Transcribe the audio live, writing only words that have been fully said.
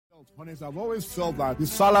Honestly, I've always felt that the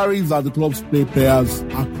salaries that the clubs pay players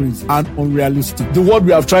are crazy and unrealistic. The word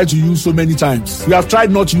we have tried to use so many times. We have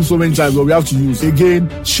tried not to use so many times, but we have to use.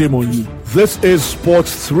 Again, shame on you. This is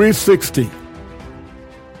Sports 360.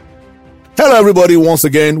 Hello, everybody. Once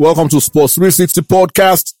again, welcome to Sports 360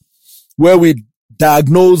 podcast, where we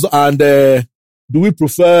diagnose and do we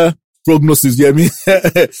prefer prognosis? Yeah,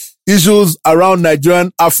 issues around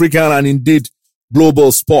Nigerian, African, and indeed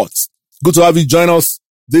global sports. Good to have you join us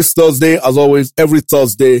this Thursday. As always, every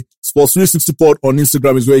Thursday, Sports 360 Pod on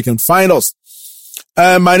Instagram is where you can find us.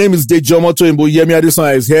 My name is Deji Omoto Imbo. Yemi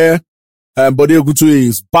Adeson is here. Bode Ogutu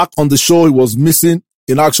is back on the show. He was missing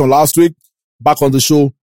in action last week. Back on the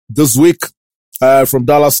show this week from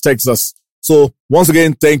Dallas, Texas. So once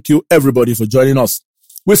again, thank you everybody for joining us.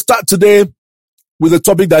 We start today with a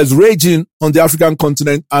topic that is raging on the African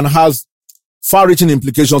continent and has far-reaching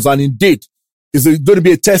implications. And indeed, is going to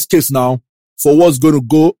be a test case now for what's going to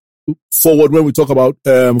go forward when we talk about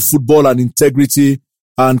football and integrity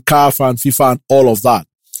and CAF and FIFA and all of that.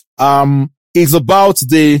 It's about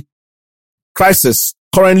the crisis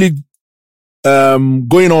currently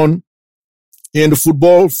going on in the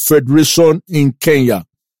Football Federation in Kenya.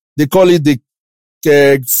 They call it the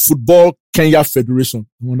Football Kenya Federation.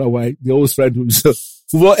 I wonder why they always try to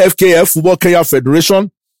Football FKF, Football Kenya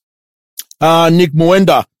Federation. Nick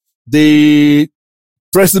Mwenda, the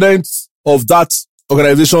president of that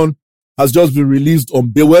organization, has just been released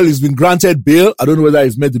on bail. Well, he's been granted bail. I don't know whether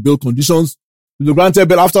he's met the bail conditions. He's been granted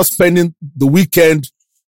bail after spending the weekend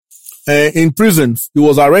in prison. He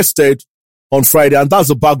was arrested on Friday, and that's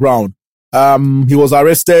the background. He was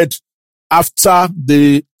arrested after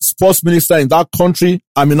the sports minister in that country,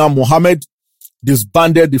 Amina Mohammed,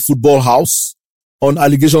 disbanded the football house on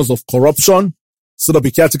allegations of corruption, set up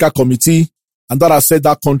a caretaker committee, and that has set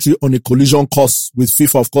that country on a collision course with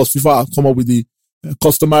FIFA. Of course, FIFA have come up with the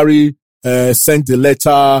customary, sent a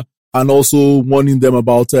letter and also warning them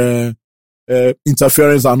about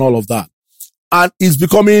interference and all of that. And it's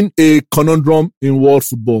becoming a conundrum in world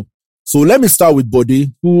football. So let me start with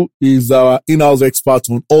Bode, who is our in-house expert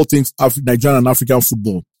on all things Nigerian and African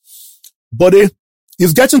football. Bode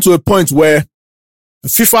is getting to a point where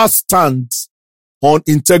FIFA stands on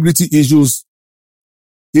integrity issues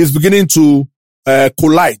is beginning to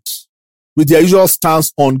collide with their usual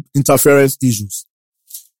stance on interference issues.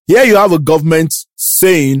 Here you have a government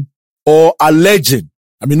saying or alleging,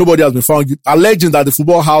 I mean, nobody has been found, alleging that the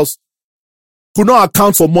football house could not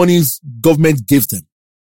account for monies government gave them.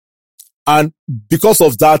 And because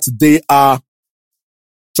of that, they are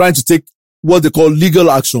trying to take what they call legal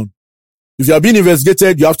action. If you are being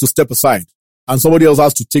investigated, you have to step aside and somebody else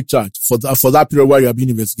has to take charge for that period where you are being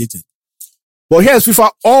investigated. But here's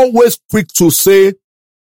FIFA always quick to say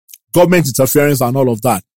government interference and all of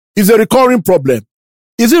that. It's a recurring problem.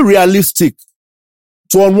 Is it realistic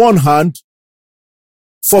to, on one hand,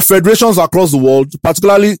 for federations across the world,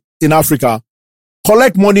 particularly in Africa,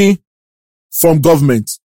 collect money from government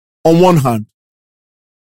on one hand?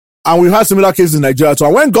 And we've had similar cases in Nigeria too.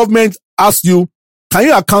 And when government asks you, can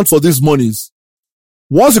you account for these monies?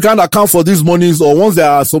 Once you can't account for these monies, or once there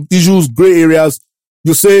are some issues, gray areas,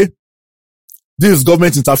 you say, this is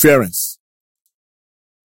government interference.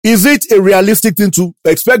 Is it a realistic thing to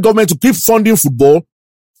expect government to keep funding football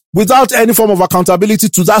without any form of accountability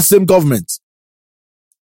to that same government?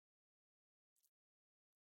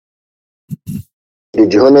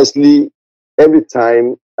 Honestly, every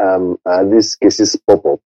time these cases pop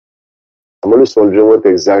up, I'm always wondering what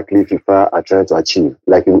exactly FIFA are trying to achieve.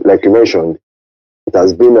 Like you mentioned, it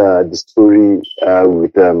has been the story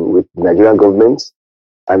with the Nigerian government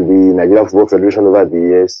and the Nigerian Football Federation over the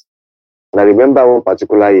years. And I remember one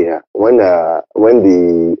particular year when the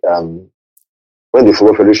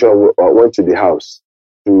Football Federation went to the house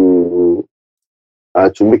to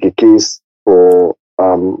make a case for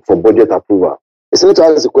budget approval. It's not to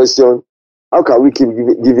ask the question, how can we keep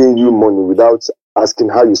giving you money without asking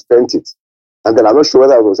how you spent it? And then I'm not sure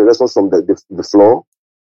whether it was a response from the floor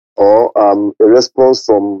or a response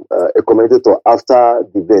from a commentator after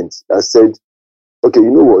the event that said, okay,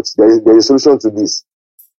 you know what, there is a solution to this.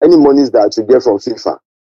 Any monies that you get from FIFA,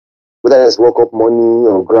 whether it's World Cup money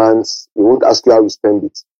or grants, we won't ask you how you spend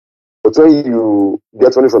it. But when you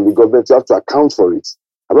get money from the government, you have to account for it.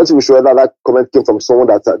 I'm not even sure that comment came from someone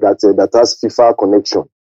that has FIFA connection.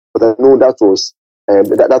 But I know that was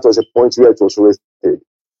a point where it was raised.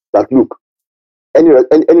 That look, any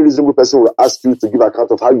reasonable person will ask you to give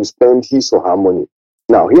account of how you spend his or her money.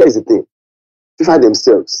 Now, here is the thing. FIFA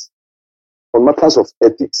themselves, on matters of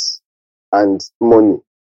ethics and money,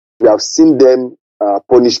 we have seen them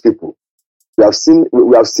punish people.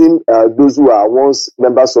 We have seen those who are once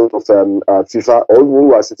members of FIFA or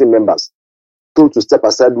who are sitting members told to step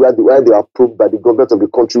aside where they are approved by the government of the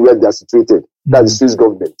country where they are situated. That's the Swiss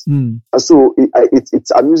government. And so it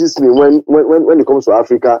amuses me when it comes to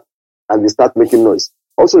Africa and they start making noise.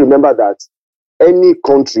 Also remember that any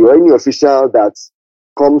country or any official that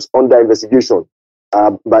comes under investigation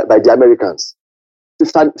by the Americans,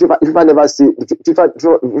 FIFA never see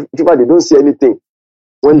FIFA they don't see anything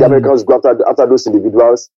when the Americans go after those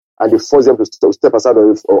individuals and they force them to step aside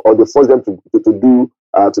or they force them to do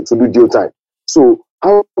jail time. So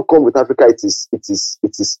how come with Africa it is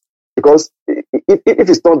because if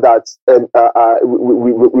it's not that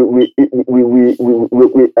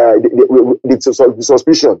the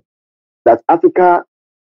suspicion that Africa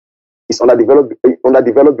is underdeveloped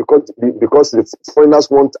because the foreigners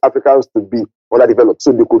want Africans to be underdeveloped,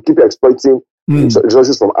 so they could keep exploiting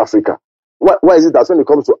resources from Africa. Why is it that when it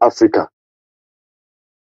comes to Africa,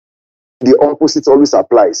 the opposite always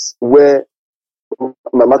applies, where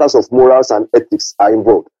matters of morals and ethics are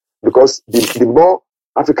involved? Because the more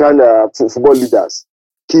African football leaders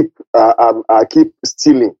keep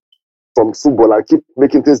stealing from football and keep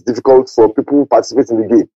making things difficult for people who participate in the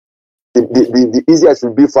game, the easier it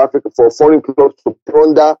will be for foreign clubs to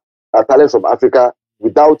plunder talents from Africa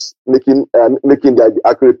without making the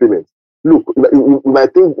accurate payment. Look, we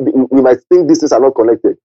might think these things are not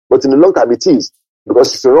connected, but in the long term it is,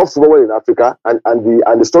 because if you run football in Africa and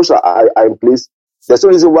the structure are in place, there's no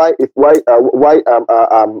reason why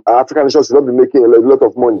African nations should not be making a lot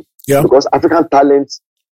of money. Yeah. Because African talents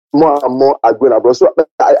more and more are going abroad. So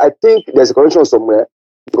I think there's a connection somewhere,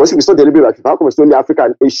 because if we saw deliberate, how come it's only Africa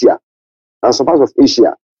and Asia and some parts of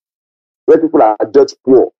Asia where people are just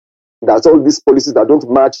poor? That's all these policies that don't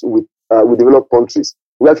match with developed countries,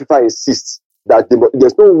 where FIFA insists that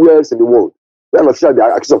there's nowhere else in the world where an official they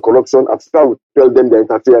are accused of corruption and FIFA would tell them they're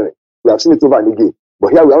interfering. We have seen it over and again.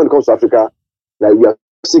 But here we are, when it comes to Africa, like we have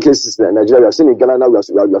seen cases in Nigeria, we have seen in Ghana now, we have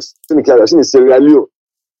seen in Kenya, we have seen in Sierra Leone,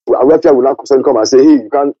 and where FIFA will now come and say, hey, you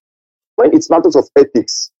can't. When it's matters of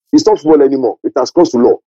ethics, it's not football anymore. It has crossed to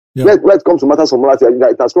law. Yeah. Where it comes to matters of morality,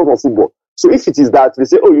 it has come from football. So if it is that, they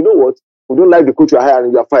say, oh, you know what? We don't like the coach you are hiring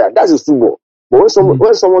and you are fired. That is football. But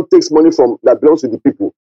when someone takes money from that belongs to the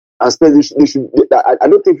people and spends, they should. I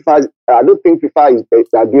don't think FIFA is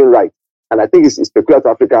doing right, and I think it's peculiar to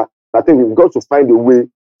Africa. I think we've got to find a way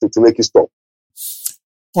to make it stop.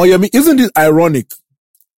 Oh yeah, I mean, isn't it ironic?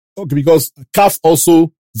 Okay, because CAF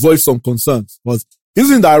also voiced some concerns. But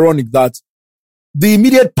isn't it ironic that the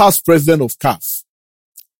immediate past president of CAF,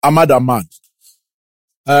 Ahmad Ahmad,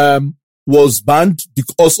 was banned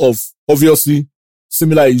because of obviously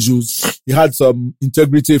similar issues. He had some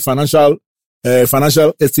integrity, financial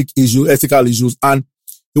ethical issues, and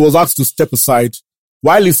he was asked to step aside.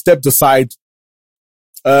 While he stepped aside,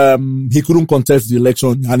 he couldn't contest the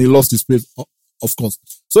election and he lost his place, of course.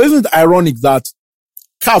 So isn't it ironic that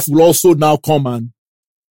CAF will also now come and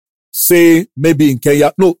say, maybe in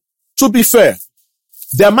Kenya, no, to be fair,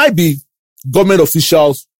 there might be government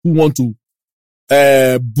officials who want to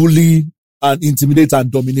bully and intimidate and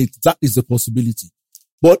dominate. That is a possibility.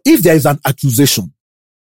 But if there is an accusation,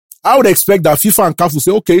 I would expect that FIFA and CAF will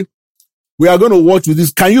say, okay, we are going to watch with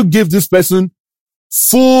this. Can you give this person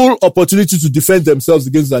full opportunity to defend themselves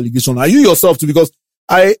against the allegation? And you yourself too, because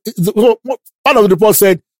part of the report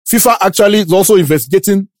said FIFA actually is also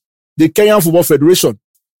investigating the Kenyan Football Federation.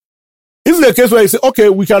 Is it a case where you say, okay,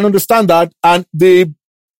 we can understand that, and the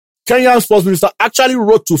Kenyan sports minister actually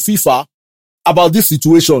wrote to FIFA about this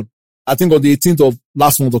situation, I think on the 18th of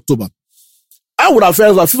last month, October. I would have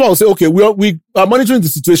felt that FIFA would say, okay, we are monitoring the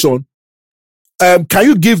situation. Can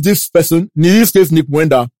you give this person, in this case, Nick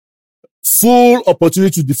Mwenda, full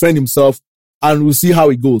opportunity to defend himself, and we'll see how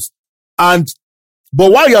it goes.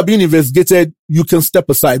 But while you are being investigated, you can step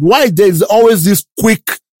aside. Why there is always this quick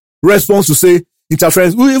response to say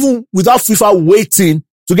interference, even without FIFA waiting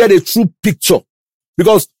to get a true picture?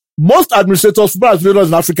 Because most football administrators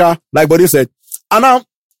in Africa, like Bode said, are now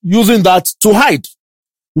using that to hide.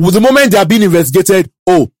 With the moment they are being investigated,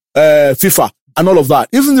 FIFA and all of that.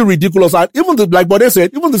 Isn't it ridiculous? And even like Bode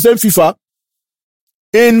said, even the same FIFA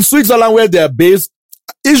in Switzerland where they are based,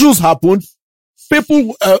 issues happened.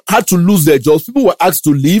 People had to lose their jobs. People were asked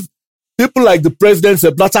to leave. People like the president,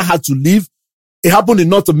 Sepp Blatter, had to leave. It happened in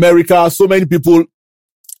North America. So many people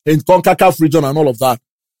in CONCACAF region and all of that.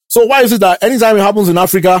 So why is it that anytime it happens in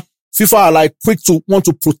Africa, FIFA are like quick to want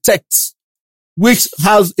to protect, which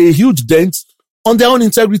has a huge dent on their own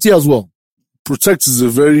integrity as well? Protect is a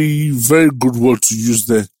very, very good word to use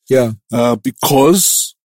there. Yeah.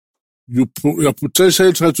 Because you're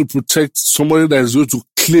potentially trying to protect somebody that is going to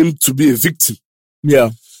claim to be a victim. Yeah.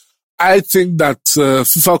 I think that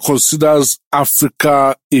FIFA considers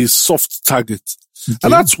Africa a soft target. Okay.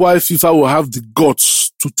 And that's why FIFA will have the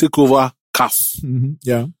guts to take over CAF Mm-hmm.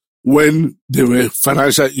 Yeah. when there were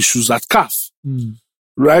financial issues at CAF. Mm.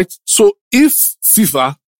 Right? So if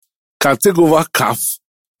FIFA can take over CAF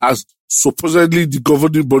as supposedly the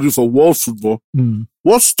governing body for world football, Mm.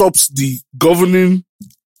 what stops the governing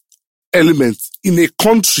element in a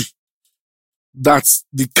country that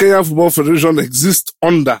the Kenya Football Federation exists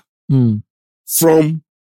under Mm. from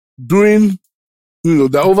doing,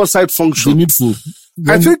 the oversight The function? needful.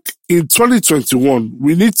 I think in 2021,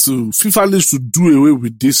 FIFA needs to do away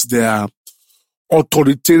with their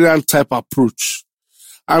authoritarian type approach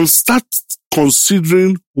and start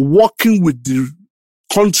considering working with the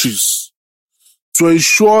countries to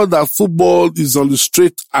ensure that football is on the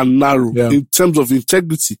straight and narrow in terms of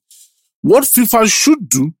integrity. What FIFA should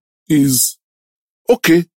do is,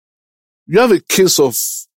 okay, you have an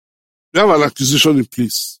accusation in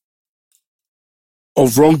place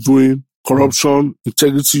of wrongdoing, corruption,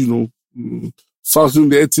 integrity, flouting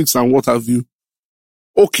the ethics and what have you.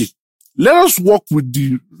 Okay, let us work with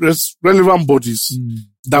the relevant bodies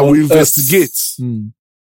that will investigate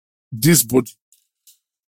this body.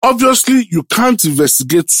 Obviously, you can't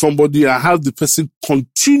investigate somebody and have the person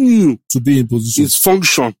continue to be in position. His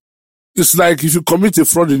function. It's like if you commit a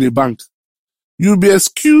fraud in a bank, you'll be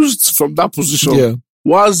excused from that position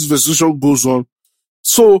whilst the investigation goes on.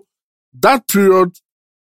 So that period,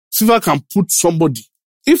 FIFA can put somebody,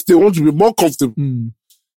 if they want to be more comfortable,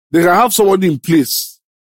 they can have somebody in place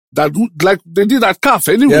that like they did at CAF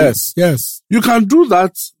anyway. Yes. You can do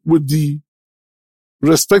that with the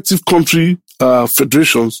respective country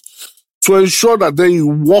federations to ensure that then you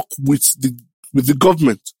work with the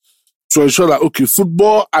government to ensure that, okay,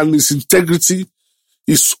 football and its integrity,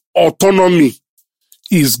 its autonomy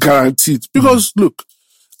is guaranteed. Because look,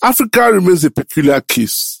 Africa remains a peculiar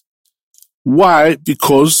case. Why?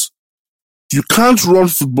 Because you can't run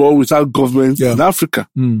football without government in Africa.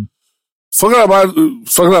 Forget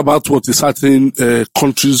about what a certain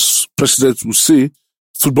country's president will say,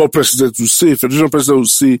 football president will say, federation president will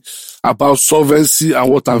say about solvency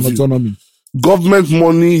and what have you. Government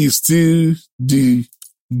money is still the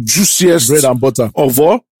juiciest bread and butter of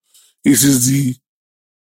all. It is the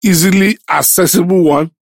easily accessible one,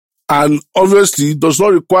 and obviously does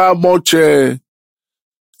not require much.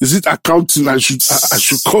 Is it accounting? I should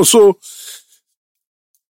call. So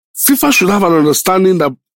FIFA should have an understanding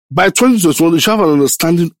that by 2021 they should have an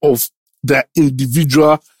understanding of their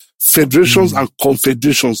individual federations and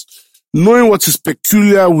confederations, knowing what is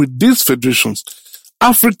peculiar with these federations.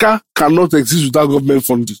 Africa cannot exist without government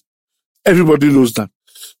funding. Everybody knows that.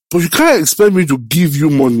 But you can't expect me to give you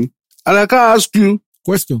money and I can't ask you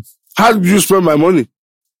questions. How do you spend my money?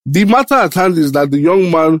 The matter at hand is that the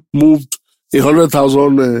young man moved over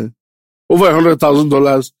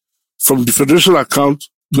 $100,000 from the federation account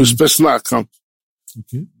to his personal account.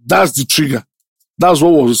 Okay. That's the trigger. That's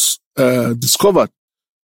what was discovered.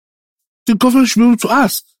 The government should be able to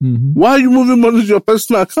ask, why are you moving money to your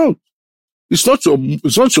personal account? It's not your money.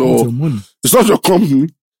 It's not your company.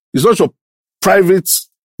 It's not your private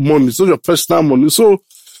money. It's not your personal money. So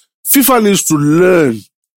FIFA needs to learn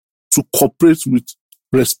to cooperate with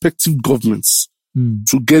respective governments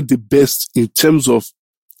to get the best in terms of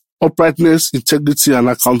uprightness, integrity, and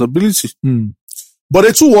accountability. But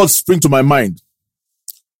the two words spring to my mind.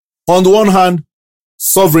 On the one hand,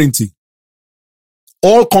 sovereignty.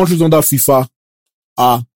 All countries under FIFA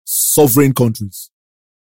are sovereign countries.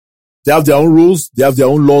 They have their own rules, they have their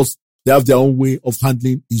own laws, they have their own way of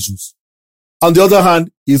handling issues. On the other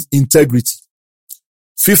hand is integrity.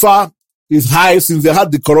 FIFA is high since they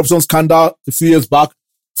had the corruption scandal a few years back.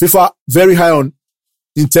 FIFA very high on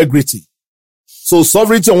integrity. So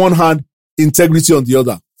sovereignty on one hand, integrity on the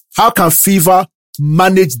other. How can FIFA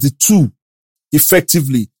manage the two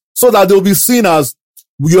effectively so that they'll be seen as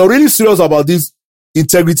you're really serious about this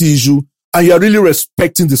integrity issue and you're really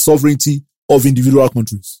respecting the sovereignty of individual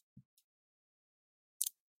countries?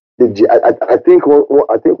 I think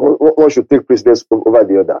one should take precedence over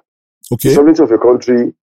the other. Okay. The sovereignty of a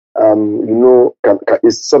country,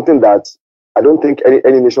 is something that I don't think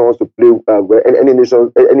any nation wants to play. Where any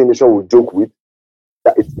nation will joke with.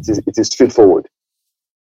 That it is straightforward.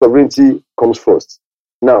 Sovereignty comes first.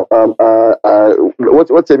 Now,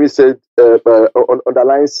 what Temi said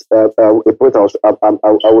underlines a point I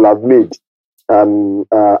will have made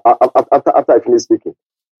after I finish speaking.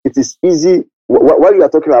 It is easy while you are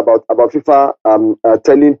talking about FIFA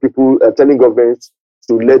telling governments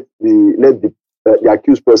to let the the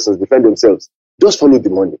accused persons defend themselves. Just follow the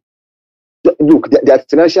money. Look, there are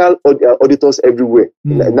financial auditors everywhere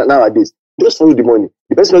nowadays. Just follow the money.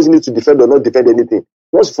 The person doesn't need to defend or not defend anything.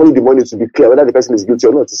 Once you follow the money to be clear whether the person is guilty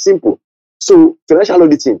or not, it's simple. So financial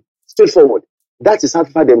auditing, straightforward. That is how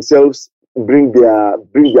FIFA themselves bring their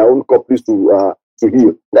own companies to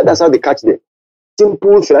heel. That's how they catch them.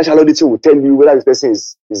 Simple financial auditing will tell you whether this person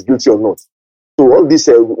is guilty or not. So all this,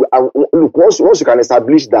 look, once you can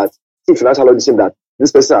establish that through financial auditing that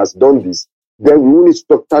this person has done this, then we will need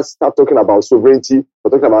to start talking about sovereignty.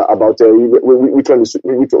 We're talking about which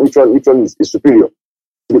one is superior.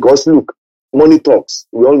 Because look, money talks.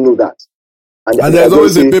 We all know that. And there's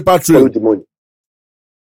always a paper trail. Follow the money.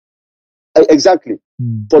 Exactly.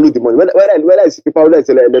 Follow the money. Whether it's paper, whether it's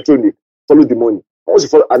electronic, follow the money. Also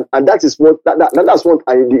follow, and that is what that's what.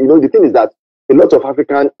 And the thing is that a lot of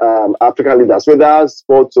African leaders, whether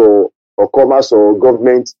sports or commerce or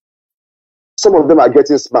government, some of them are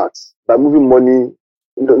getting smart by moving money,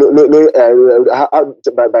 by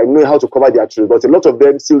knowing how to cover their trail. But a lot of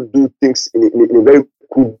them still do things in a very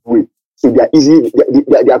cool way. So they are easy.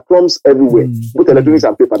 There are crumbs everywhere, both electronics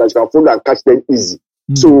and paper, that you can follow and catch them easy.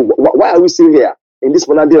 So why are we still here in this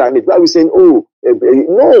modern day and age? Why are we saying,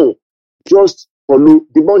 no, just follow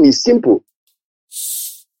the money? It's simple.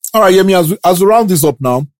 All right, Yemi, as we round this up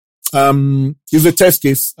now, it's a test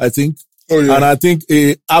case, I think. Oh, yeah. And I think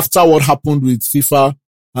after what happened with FIFA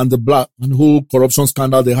and the whole corruption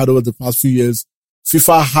scandal they had over the past few years,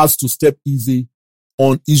 FIFA has to step easy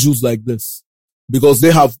on issues like this, because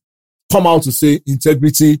they have come out to say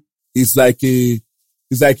integrity is like a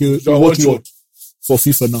watchword for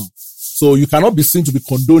FIFA now. So you cannot be seen to be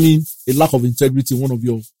condoning a lack of integrity in one of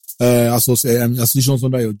your associations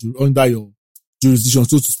under your jurisdiction,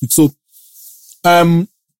 so to speak. So,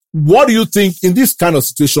 what do you think in this kind of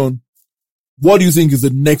situation? What do you think is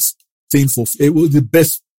the next thing the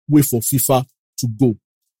best way for FIFA to go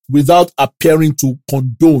without appearing to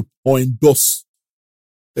condone or endorse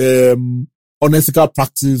unethical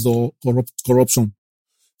practice or corruption?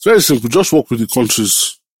 It's very simple. Just work with the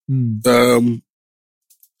countries.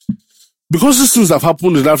 Because these things have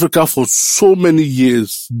happened in Africa for so many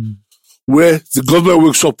years, where the government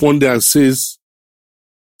wakes up one day and says,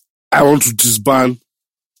 I want to disband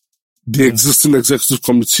the existing executive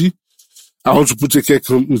committee. I want to put a care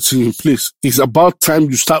committee in place. It's about time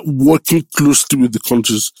you start working closely with the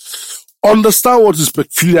countries. Understand what is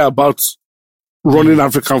peculiar about running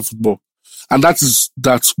African football. And that is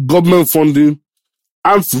that government funding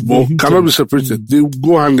and football cannot be separated. They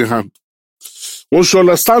go hand in hand. Once you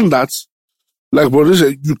understand that, like what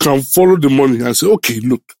said, you can follow the money and say, okay,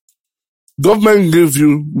 look, government gave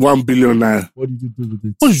you 1 billion naira. What did you do with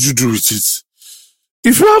it? What did you do with it?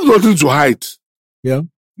 If you have nothing to hide,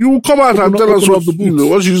 you will come out and tell us what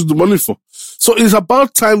you use the money for. So it's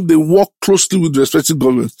about time they work closely with the respective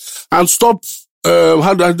governments and stop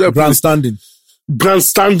grandstanding.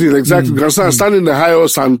 Grandstanding, exactly. Standing in the high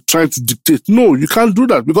horse and trying to dictate. No, you can't do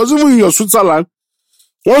that, because even in your Switzerland,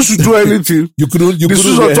 once you do anything, the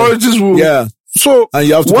Swiss authorities will. Yeah. So and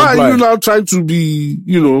you have to why comply. Are you now trying to be,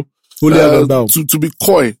 to be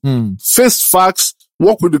coy? Face facts,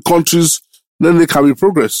 work with the countries, then there can be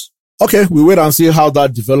progress. Okay, we wait and see how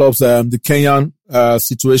that develops. The Kenyan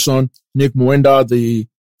situation. Nick Mwenda, the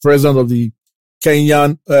president of the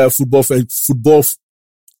Kenyan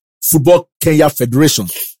Football Kenya Federation,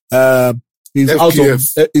 is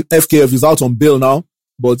FKF is out on bail now,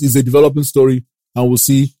 but it's a developing story, and we'll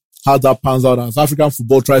see how that pans out as African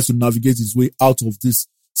football tries to navigate its way out of these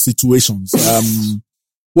situations.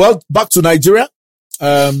 Well, back to Nigeria,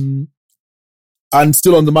 and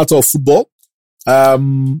still on the matter of football.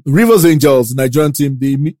 Rivers Angels, the Nigerian team,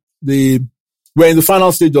 they were in the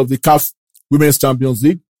final stage of the CAF Women's Champions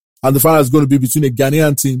League, and the final is going to be between a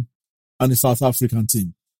Ghanaian team and a South African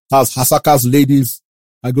team. As Hasaka's ladies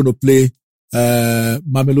are going to play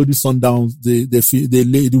Mamelodi Sundowns,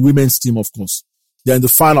 the women's team, of course. They're in the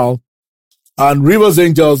final. And Rivers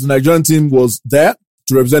Angels, the Nigerian team, was there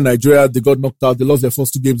to represent Nigeria. They got knocked out. They lost their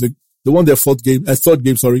first two games. They won their third game,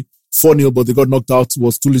 4-0, but they got knocked out. It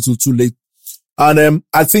was too little, too late. And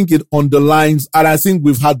I think it underlines, and I think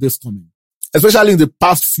we've had this coming, especially in the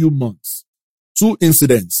past few months. Two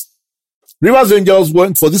incidents. Rivers Angels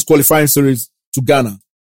went for this qualifying series to Ghana.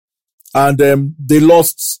 And they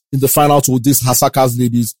lost in the final to these Hasaka's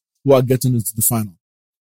ladies who are getting into the final.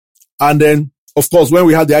 And then, of course, when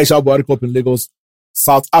we had the Aisha Buhari Cup in Lagos,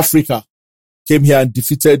 South Africa came here and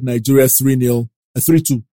defeated Nigeria 3-0,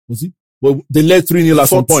 3-2, was it? Well, they led 3-0 at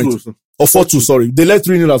some point. Or 4-2, sorry. They led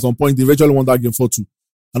 3-0 at some point. They eventually won that game 4-2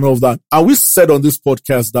 and all of that. And we said on this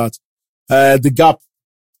podcast that the gap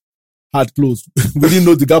had closed. We didn't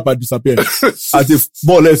know the gap had disappeared. As if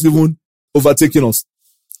more or less even overtaking us.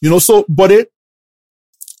 So, but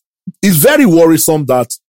it's very worrisome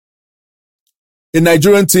that a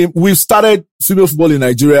Nigerian team, we've started female football in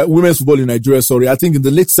Nigeria, women's football in Nigeria, I think in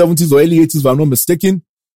the late 70s or early 80s, if I'm not mistaken.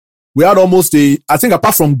 We had almost I think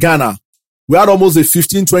apart from Ghana, we had almost a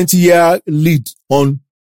 15, 20 year lead on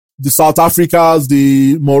the South Africas,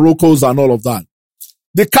 the Moroccos and all of that.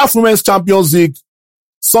 The CAF Women's Champions League,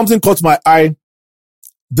 something caught my eye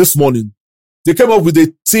this morning. They came up with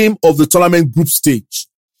a team of the tournament group stage.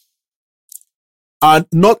 And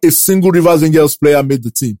not a single Rivers Angels player made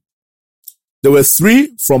the team. There were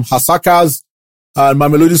 3 from Hasakas and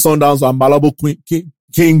Mamelodi Sundowns and Malabo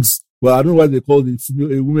Kings. Well, I don't know what they call the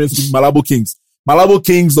women's team, Malabo Kings. Malabo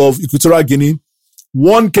Kings of Equatorial Guinea.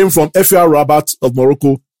 1 came from FAR Rabat of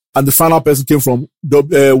Morocco, and the final person came from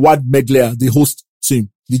Wad Meglia, the host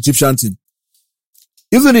team, the Egyptian team.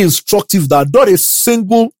 Isn't it instructive that not a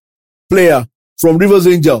single player from Rivers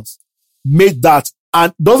Angels made that?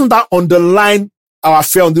 And doesn't that underline our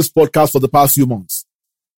affair on this podcast for the past few months?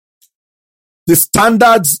 The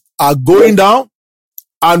standards are going down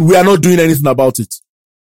and we are not doing anything about it.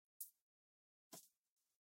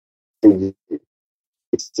 It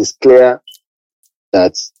is clear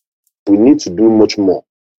that we need to do much more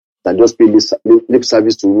than just pay lip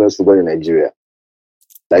service to women's football in Nigeria.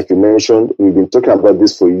 Like you mentioned, we've been talking about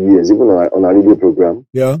this for years, even on our radio program.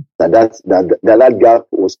 Yeah. That gap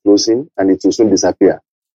was closing and it will soon disappear.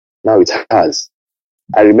 Now it has.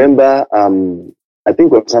 I remember, I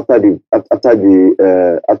think it was after the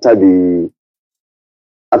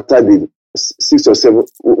 6 or 7.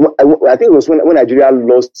 I think it was when Nigeria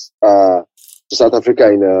lost to South Africa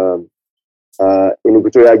in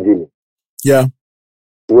Equatorial Guinea. Yeah.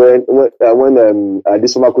 When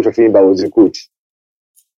this former coach of Imba was the coach,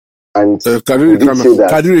 and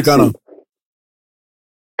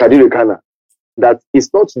Kadiri Kana, that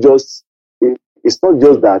it's not just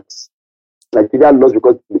that Nigeria lost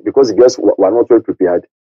because the girls were not well prepared.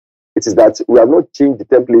 It is that we have not changed the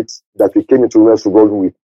templates that we came into women's football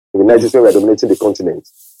with in the 90s when we were dominating the continent.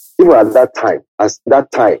 Even at that time,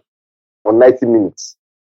 on 90 minutes,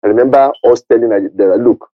 I remember us telling Nigeria,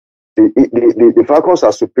 look, the Falcons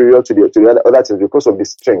are superior to the other teams because of the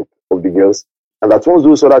strength of the girls, and that once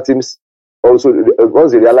those other teams also,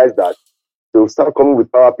 once they realize that, they will start coming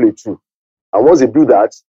with power play too. And once they do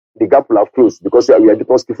that, the gap will have closed because we are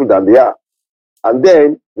more skillful than they are. And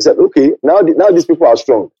then we said, okay, now these people are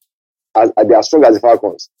strong. They are strong as the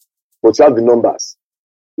Falcons, but you have the numbers.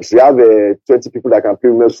 If you have 20 people that can play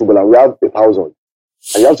women's football and we have 1,000, and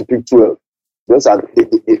you have to pick 12, the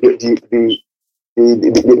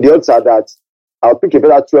odds are that I'll pick a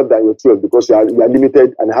better 12 than your 12 because you are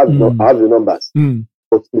limited and have the numbers.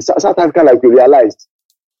 But the South Africa, like we realized,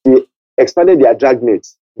 they expanded their dragnet,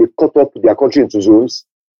 they cut up their country into zones,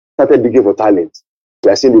 started digging for talent. We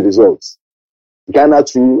are seeing the results. Ghana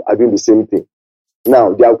too are doing the same thing.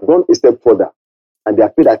 Now they have gone a step further and they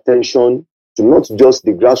have paid attention to not just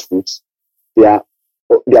the grassroots. They have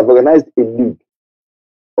organized a league,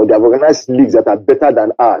 or they have organized leagues that are better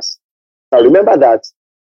than ours. Now remember that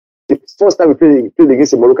the first time we played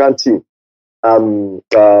against a Moroccan team,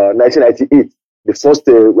 1998, the first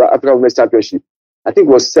African Women's Championship, I think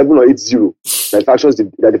it was 7 or 8-0. The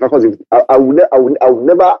Falcons. I would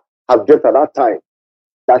never have dreamt at that time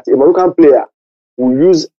that a Moroccan player will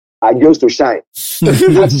use our girls to shine.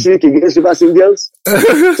 That's trick against Rivers Angels.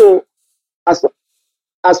 So, as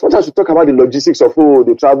much as we talk about the logistics of,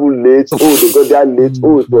 they travel late, they got there late,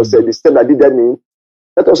 it was the step that did them in,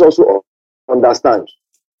 let us also understand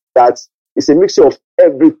that it's a mixture of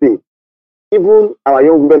everything. Even our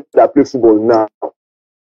young women that play football now,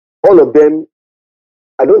 all of them,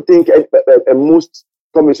 I don't think most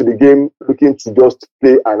come into the game looking to just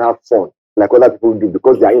play and have fun like other people do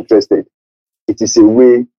because they are interested. It is a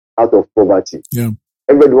way out of poverty. Yeah.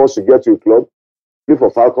 Everybody wants to get to a club, play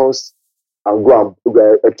for Falcons, and go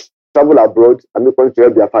and travel abroad and make money to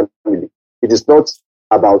help their family. It is not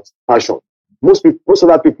about passion. Most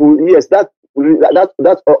other people, yes, that there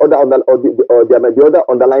may be other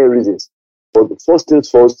underlying reasons. But first things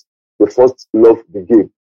first, they first love the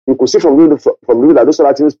game. You could see from that those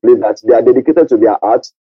other teams play that they are dedicated to their art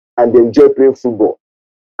and they enjoy playing football.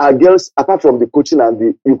 Our girls, apart from the coaching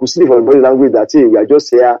and you could see from body language that hey, we are just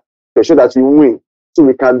here to ensure that we win, so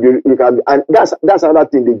we can be, and that's another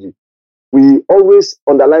thing they do. We always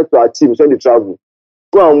underline to our teams when they travel,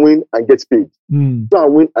 go and win and get paid. Go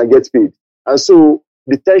and win and get paid, and so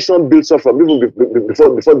the tension builds up from even before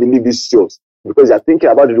the league is yours because they are thinking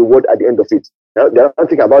about the reward at the end of it. They are not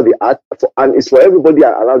thinking about the art, and it's for everybody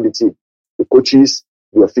around the team, the coaches,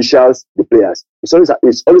 the officials, the players. It's always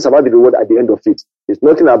about the reward at the end of it. It's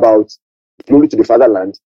nothing about glory to the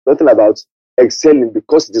fatherland, nothing about excelling,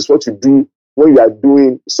 because it is what you do when you are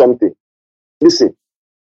doing something. Listen,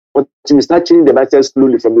 but you start changing the mindset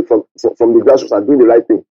slowly from the grassroots and doing the right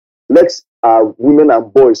thing. Let women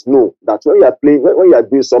and boys know that when you are playing, when you are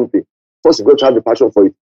doing something, first you got to have the passion for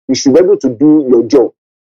it. You should be able to do your job,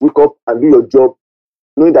 wake up and do your job,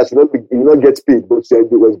 knowing that you will not get paid, but it's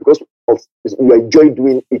because of you enjoy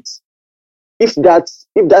doing it. If that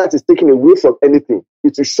is taken away from anything,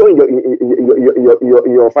 it will show in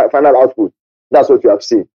your final output. That's what you have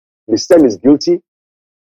seen. The system is guilty,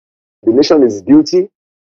 the nation is guilty,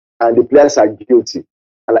 and the players are guilty.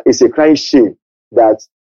 And it's a crying shame that.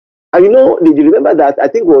 And did you remember that? I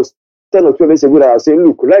think it was 10 or 12 years ago that I was saying,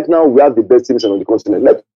 look, right now we have the best teams on the continent.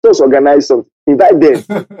 Let us organize something, invite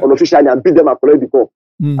them unofficially and beat them and collect the cup.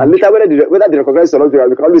 And later, whether they recognize it or not,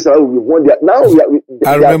 we can always say, we won there. Now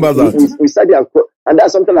I remember that. We started, and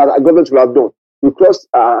that's something that our government will have done. We crossed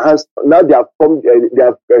our hands. Now they have formed, they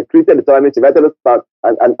have created the tournament, invited us back,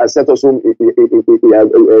 and sent us home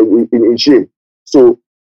in shame. So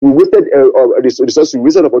we wasted resources, we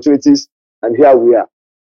wasted opportunities, and here we are.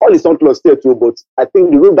 All is not lost here too, but I think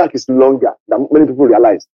the road back is longer than many people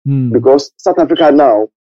realize. Because South Africa now,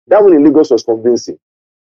 that one in Lagos was convincing.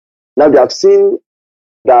 Now they have seen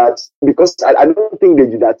that, because I don't think they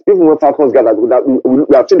did that. Even when Falcons gathered, we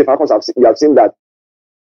have seen the Falcons, we have seen that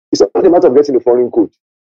it's not a matter of getting a foreign coach.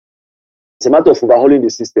 It's a matter of overhauling the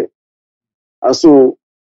system. And so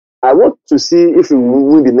I want to see if we will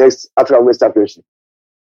win the next African Women's Championship.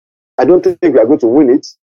 I don't think we are going to win it.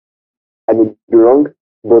 I may be wrong.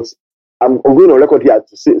 But I'm going on record here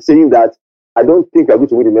to saying that I don't think we're going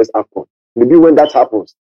to win the next AFCON. Maybe when that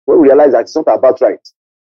happens, when we realize that it's not about right.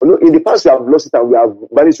 In the past, we have lost it and we have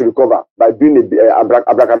managed to recover by doing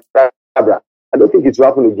abracadabra. I don't think it will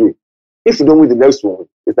happen again. If we don't win the next one,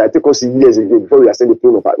 it might take us years again before we ascend the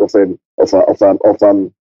throne of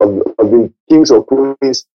the kings or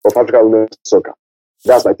queens of African women's soccer.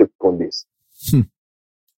 That's my take on this.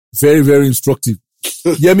 Very, very instructive.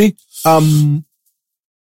 Yemi,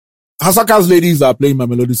 Asaka's ladies are playing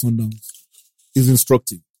Mamelodi Sundowns. It's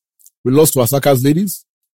instructive. We lost to Asaka's ladies.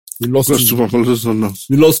 We lost to Mamelodi Sundowns.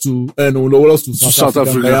 We lost to South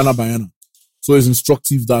Africa. Bayana. So it's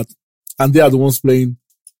instructive that, and they are the ones playing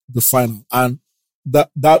the final. And that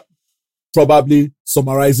probably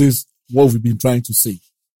summarizes what we've been trying to say.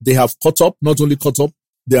 They have caught up, not only caught up,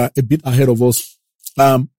 they are a bit ahead of us,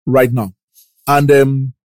 right now.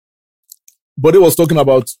 And, Bode was talking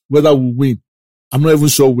about whether we win. I'm not even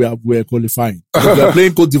sure we're qualifying. We are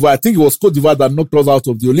playing Cote d'Ivoire. I think it was Cote d'Ivoire that knocked us out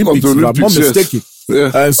of the Olympics, if I'm not mistaken.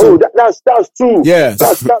 Yes. And so, that's true. Yes.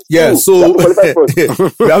 That's true. So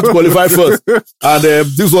we have to qualify first. And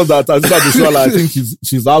this one that I think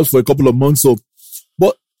she's out for a couple of months. So,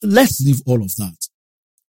 but let's leave all of that.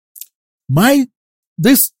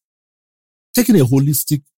 Taking a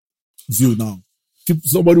holistic view now.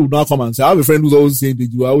 Somebody would now come and say, I have a friend who's always saying that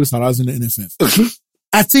you are always harassing the NFF.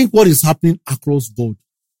 I think what is happening across board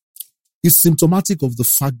is symptomatic of the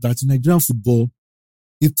fact that in Nigerian football,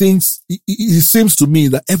 it seems to me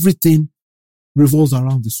that everything revolves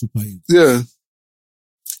around the Super 8. Yeah.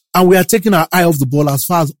 And we are taking our eye off the ball as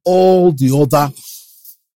far as all the other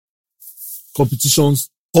competitions,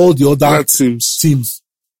 all the other teams,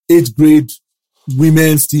 8th grade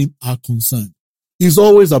women's team are concerned. It's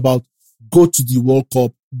always about go to the World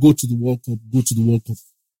Cup, go to the World Cup, go to the World Cup.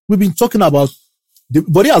 We've been talking about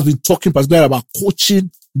Bode has been talking particularly about coaching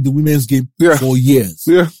in the women's game for years.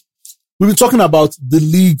 Yeah. We've been talking about the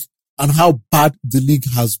league and how bad the league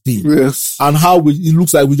has been. Yes. And how it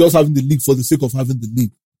looks like we're just having the league for the sake of having the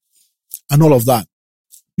league. And all of that.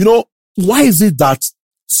 Why is it that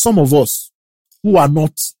some of us who are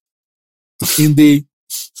not in the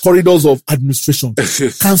corridors of administration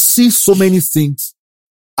can see so many things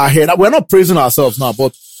ahead? We're not praising ourselves now,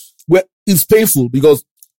 but it's painful because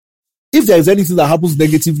if there is anything that happens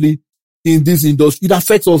negatively in this industry, it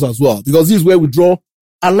affects us as well, because this is where we draw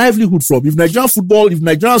our livelihood from. If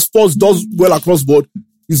Nigerian sports does well across board,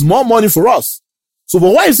 it's more money for us. So,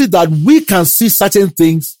 but why is it that we can see certain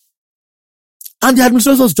things and the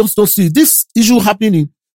administrators just don't see this issue happening in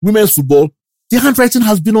women's football? The handwriting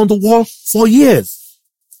has been on the wall for years.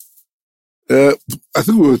 I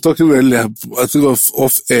think we were talking earlier, I think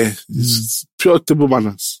off air. It's pure table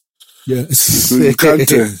manners. Yeah. So you can't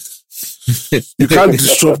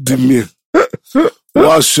disrupt the meal.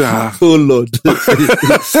 Oh Lord.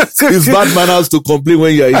 It's bad manners to complain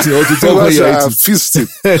when you're eating or to talk when you're eating. Feasting.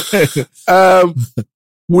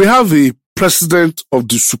 We have a president of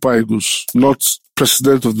the Super Eagles, not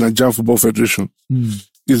president of the Nigerian Football Federation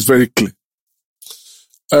is very clear.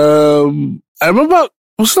 I remember it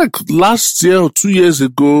was like last year or 2 years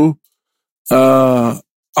ago. I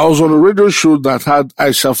was on a radio show that had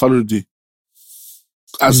Aisha Falode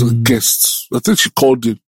as a guest. I think she called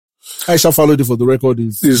in. Aisha Falode, for the record,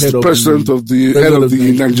 is the president of the head of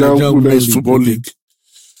the Nigerian Women's Football League.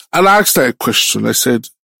 And I asked her a question. I said,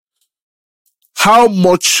 how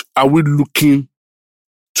much are we looking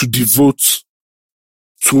to devote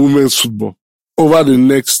to women's football over the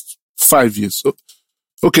next 5 years?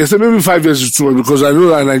 Okay, so maybe 5 years is too much, because I know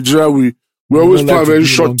that in Nigeria we always plan very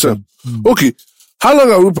short term. Okay, how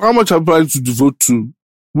much are we planning to devote to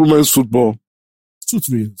women's football? 2-3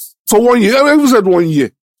 years. For 1 year. I even said 1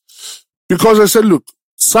 year. Because I said, look,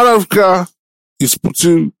 South Africa is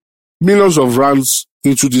putting millions of rands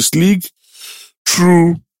into this league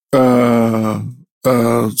through South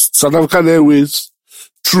African Airways,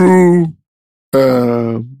 through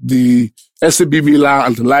the SAB Miller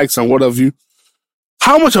and the likes and what have you.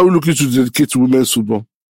 How much are we looking to dedicate to women's football?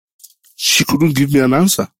 She couldn't give me an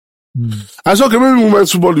answer. I said, okay, maybe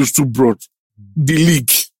women's football is too broad. The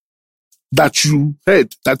league that you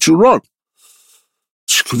head, that you run.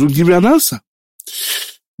 She couldn't give me an answer.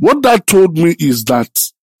 What that told me is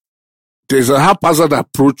that there's a haphazard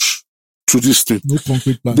approach to this thing. No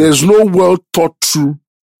concrete plan. There's no well thought through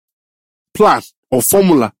plan or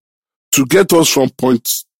formula to get us from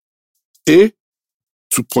point A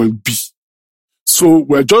to point B. So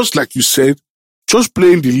we're just, like you said, just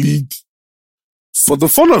playing the league for the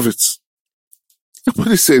fun of it. Like what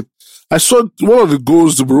he said, I saw one of the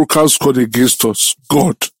goals the Moroccans scored against us.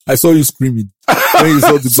 God. I saw you screaming when you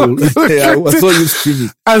saw the goal. Yeah, I saw you screaming.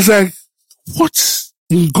 I was like, what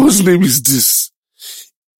in God's name is this?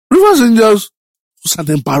 Rivers Angels was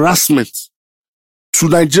an embarrassment to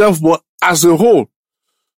Nigerian football as a whole.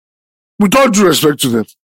 With all due respect to them.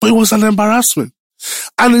 But it was an embarrassment.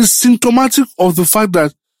 And it's symptomatic of the fact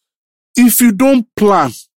that if you don't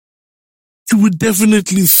plan, you will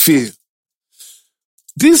definitely fail.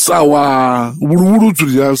 This our wuru to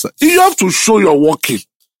the answer. You have to show you're working.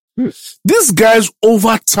 These guys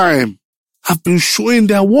over time have been showing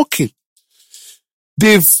they're working.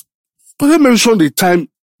 But I mentioned the time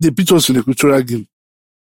they beat us in the Equatorial Guinea.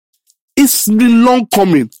 It's been long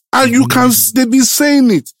coming. And they've been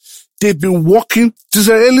saying it. They've been working.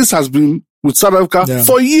 Giselle Ellis has been with South Africa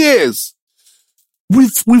for years.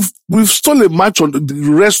 We've stolen a match on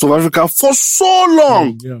the rest of Africa for so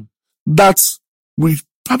long that we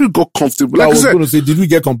probably got comfortable. Like I was going to say, did we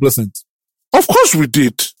get complacent? Of course we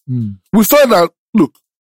did. We thought that, look,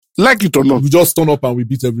 like it or not, we just turn up and we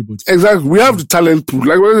beat everybody. Exactly. We have the talent pool.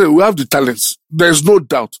 Like we have the talents. There's no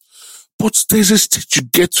doubt. But there's a stage you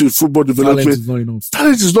get to in football development. Talent is not enough.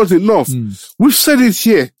 Talent is not enough. We've said it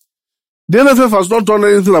here. The NFF has not done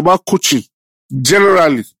anything about coaching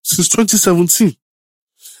generally since 2017.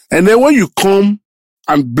 And then when you come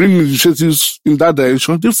and bring initiatives in that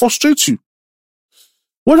direction, they frustrate you.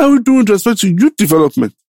 What are we doing with respect to youth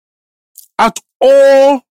development? At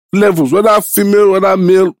all levels, whether female, whether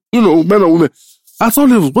male, men or women, at all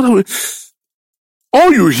levels, what are we?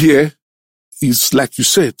 All you hear is, like you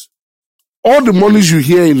said, all the monies you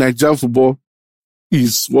hear in Nigerian football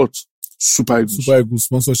is what? Super Eagles. Super Eagles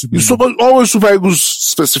sponsorship. It's always Super Eagles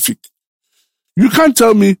specific. You can't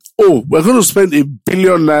tell me, we're going to spend $1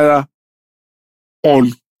 billion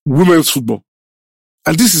on women's football.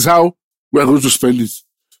 And this is how we're going to spend it.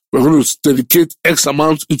 We're going to dedicate X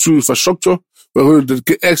amount into infrastructure. We're going to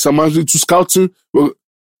dedicate X amount into scouting.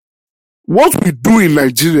 What we do in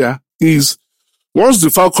Nigeria is, once the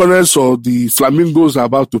Falconers or the Flamingos are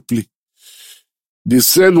about to play, they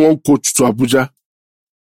send one coach to Abuja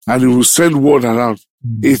and he will send word around.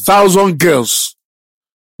 1,000 girls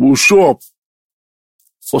will show up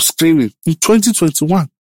for screening in 2021.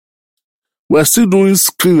 We're still doing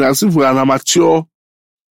screening as if we're an amateur.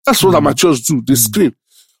 That's what amateurs do. They screen.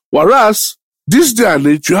 Whereas, this day and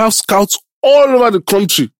age, you have scouts all over the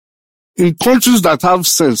country, in countries that have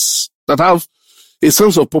sense, that have a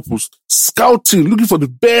sense of purpose. Scouting, looking for the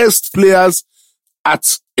best players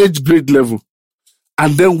at age grade level,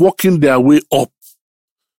 and then working their way up.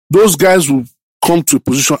 Those guys will come to a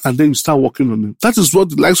position and then you start working on them. That is what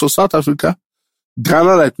the likes of South Africa,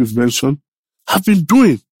 Ghana, like we've mentioned, have been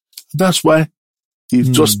doing. That's why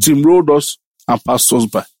they've just steamrolled us and passed us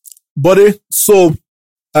by. Buddy, so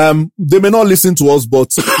they may not listen to us,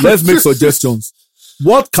 but let's make suggestions.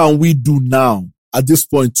 What can we do now at this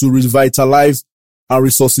point to revitalize and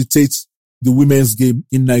resuscitate the women's game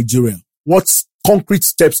in Nigeria? What concrete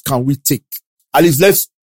steps can we take? At least let's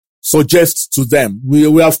suggest to them. We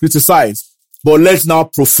have criticized, but let's now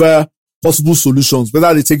prefer possible solutions.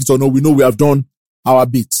 Whether they take it or not, we know we have done our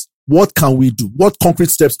bit. What can we do? What concrete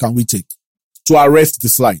steps can we take to arrest the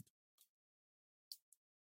slide?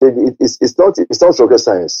 It's not rocket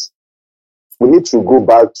science. We need to go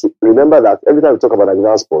back to remember that every time we talk about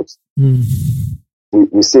Nigerian sports,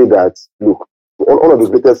 we say that look, one of the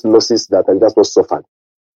greatest losses that Nigerian sports suffered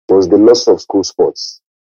was the loss of school sports.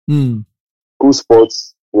 School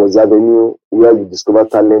sports was the avenue where you discover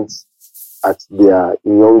talent at their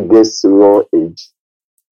youngest raw age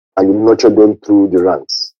and you nurture them through the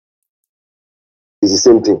ranks. It's the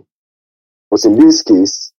same thing. But in this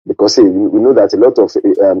case, because we know that a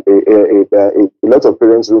lot of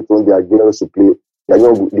parents don't want their girls to play, the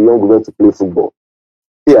young women to play football.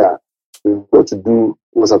 Here, we've got to do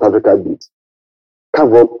what South Africa did.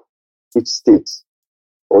 Carve up each state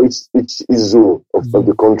or each zone of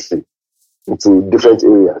the country into different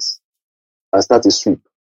areas and start a sweep.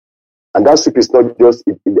 And that sweep is not just,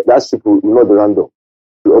 that sweep will not be random.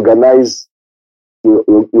 You organize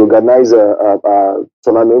a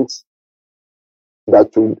tournament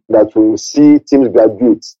that will see teams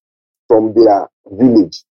graduate from their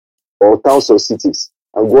village or towns or cities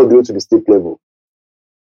and go all the way to the state level.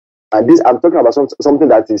 And this, I'm talking about something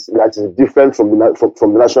that is different from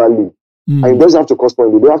the National League. And it doesn't have to cost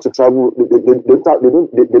money. They don't have to travel.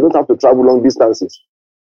 They don't have to travel long distances.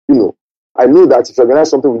 I know that if you organize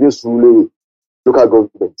something within Surulere local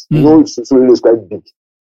government, Surulere is quite big.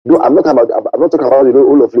 No, I'm not talking about the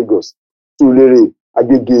whole of Lagos. Surulere,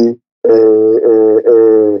 Agege,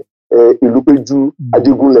 Ilupeju,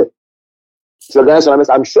 Ajegunle. If you organize tournaments,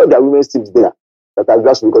 I'm sure there are women's teams there that are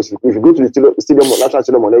grassroots, because if you go to the stadium, National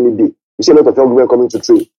Stadium on any day, you see a lot of young women coming to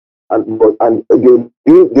train. And the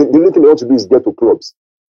only thing they want to do is get to clubs.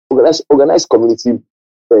 Organize community.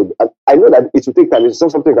 I know that it will take time. It's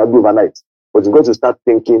not something you can do overnight, but you've got to start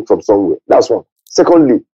thinking from somewhere. That's one.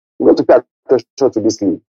 Secondly, we've got to pay attention to this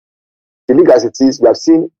league. The league as it is, we have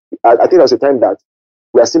seen, I think there was a time that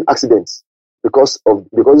we have seen accidents because some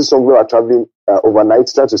people are traveling overnight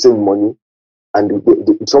trying to save money, and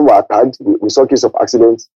some were tagged. We saw cases of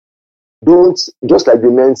accidents. Just like the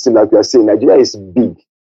men's team that we are saying, Nigeria is big.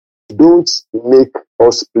 Don't make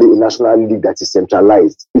us play a national league that is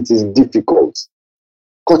centralized. It is difficult.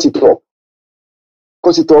 Cut it up.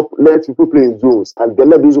 Let people play in zones, and then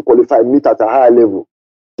let those who qualify meet at a higher level.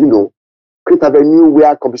 Create a venue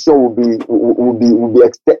where competition will be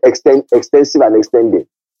extensive and extended.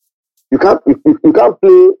 You can't play a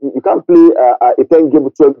 10-game,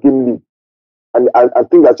 12-game league and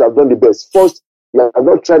think that you have done the best. First, you have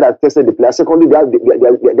not tried and tested the player. Secondly, they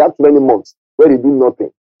have too many months where they do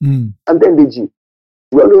nothing. And then we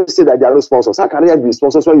always say that there are no sponsors. How can there be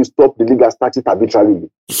sponsors when you stop the league and start it arbitrarily?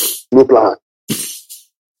 No plan.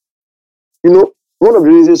 One of the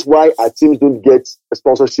reasons why our teams don't get a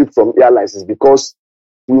sponsorship from airlines is because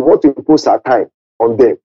we want to impose our time on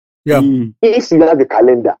them. Yeah. If you have a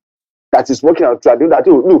calendar that is working on track,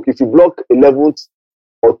 look, if you block 11th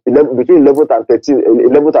or 11, between 11th and 13th,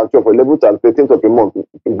 11th and 12th, or 11th and 13th of a month,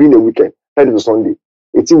 being a weekend, Friday to Sunday,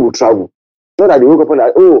 a team will travel. Not that they wake up and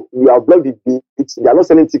like, you have blocked the dates, they are not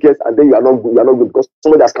selling tickets, and then you are not good because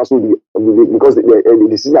somebody has cancelled because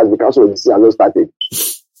the season has been cancelled or the season has not started.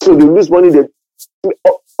 So they lose money.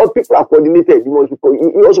 All people are coordinated. You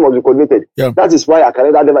also must be coordinated. Yeah. That is why our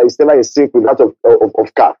calendar is never in sync with that of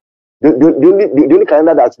CAF. The only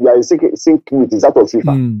calendar that we are in sync with is that of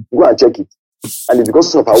FIFA. Go and check it. And it's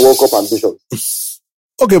because of our World Cup ambitions.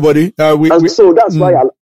 Okay, buddy. So that's why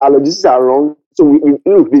our logistics are wrong. So we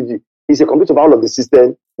look, it's a complete overhaul of the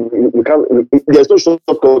system. We can't. There's no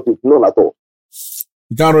shortcut. None at all.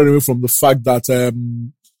 We can't run away from the fact that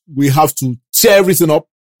we have to tear everything up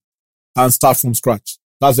and start from scratch.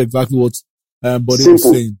 That's exactly what Bode is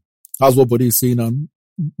saying. That's what Bode is saying, and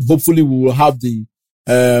hopefully we will have the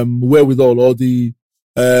wherewithal or the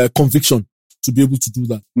conviction to be able to do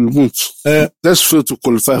that. We won't. Let's fail to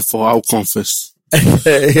qualify for outcome first.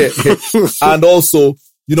 And also,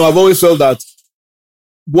 I've always felt that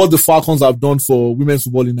what the Falcons have done for women's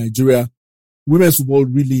football in Nigeria, women's football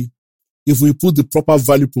really, if we put the proper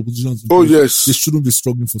value propositions in place, they shouldn't be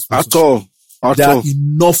struggling for sponsorship. There are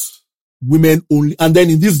enough women only, and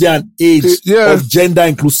then in this day and age of gender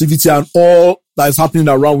inclusivity and all that is happening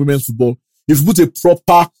around women's football, if you put a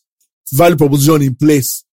proper value proposition in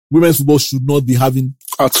place, women's football should not be having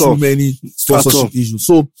too many sponsorship issues.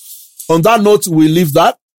 So on that note, we leave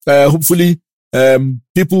that. Hopefully,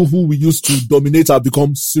 people who we used to dominate have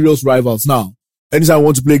become serious rivals now. Anytime we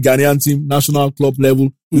want to play Ghanaian team, national club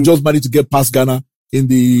level, we just managed to get past Ghana in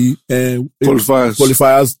the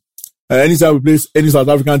qualifiers. Anytime we play any South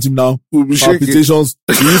African team now, palpitations,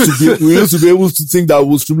 we used to be able to think that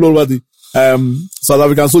we'll streamline over South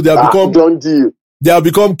African. So they have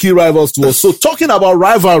become key rivals to us. So talking about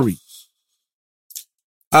rivalry,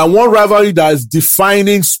 and one rivalry that is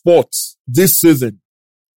defining sports this season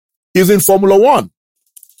is in Formula One.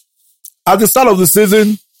 At the start of the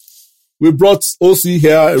season, we brought OC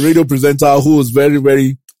here, a radio presenter who was very,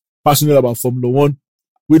 very passionate about Formula One.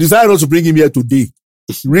 We decided not to bring him here today.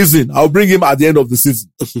 Reason, I'll bring him at the end of the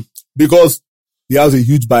season because he has a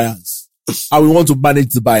huge bias and we want to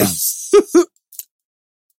manage the bias.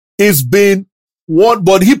 It's been one,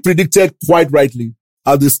 but he predicted quite rightly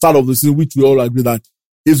at the start of the season, which we all agree that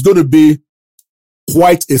it's going to be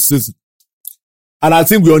quite a season. And I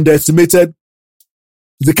think we underestimated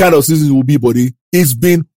the kind of season it will be, buddy. It's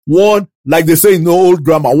been one, like they say in the old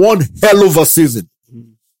grammar, one hell of a season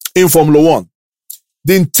in Formula One.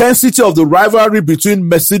 The intensity of the rivalry between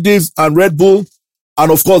Mercedes and Red Bull,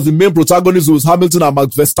 and of course the main protagonist was Hamilton and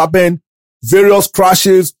Max Verstappen, various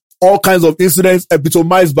crashes, all kinds of incidents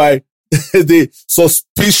epitomized by the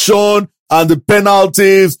suspicion and the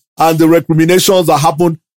penalties and the recriminations that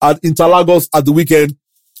happened at Interlagos at the weekend.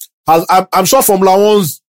 I'm sure Formula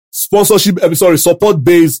One's support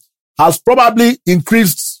base has probably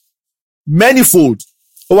increased manifold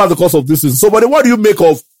over the course of this season. So, but what do you make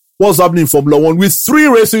of what's happening in Formula One with 3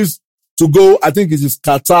 races to go? I think it is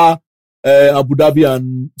Qatar, Abu Dhabi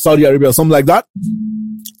and Saudi Arabia, something like that.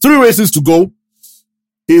 3 races to go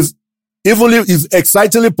is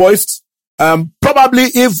excitingly poised. Probably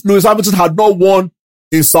if Lewis Hamilton had not won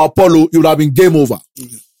in Sao Paulo, it would have been game over.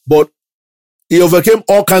 But he overcame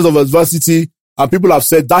all kinds of adversity, and people have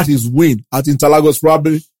said that his win at Interlagos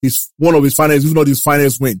probably is one of his finest, if not his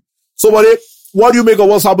finest win. So, buddy, what do you make of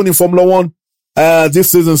what's happening in Formula One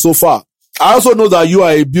this season so far? I also know that you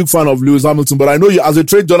are a big fan of Lewis Hamilton, but I know you, as a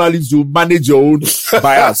trade journalist, you manage your own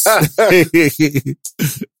bias. You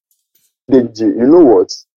know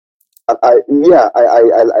what? I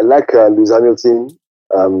like Lewis Hamilton,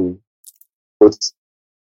 but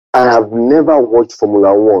I have never watched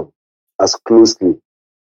Formula One as closely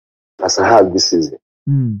as I have this season.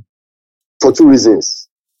 For 2 reasons.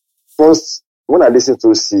 First, when I listened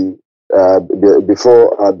to C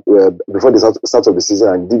before the start of the season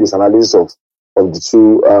and did this analysis of the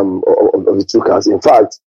two cars. In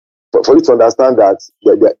fact, for you to understand that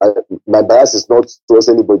my bias is not towards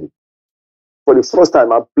anybody. For the first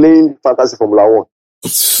time, I'm playing Fantasy Formula One,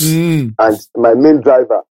 and my main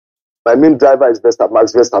driver is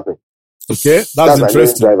Max Verstappen. Okay, that's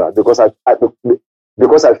interesting. My main driver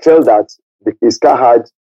because I felt that his car had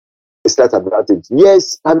a slight advantage.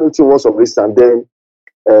 Yes, Hamilton won some races, and then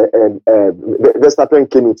Verstappen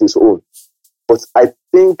came into his own. But I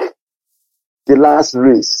think the last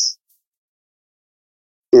race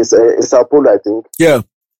is Sao Paulo, I think. Yeah.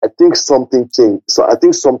 I think something changed. So I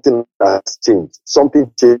think something has changed.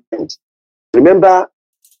 Something changed. Remember,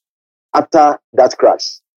 after that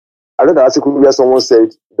crash, I read an article where someone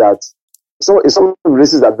said that in some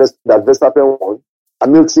races that Verstappen won,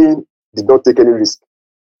 Hamilton did not take any risk.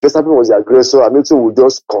 Verstappen was the aggressor. Hamilton would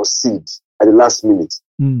just concede at the last minute.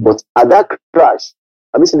 But at that crash,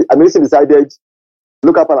 Hamilton decided,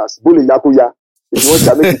 look up at us, bully Yakuya. If you want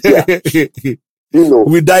to make it here,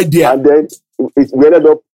 we died there, and then we ended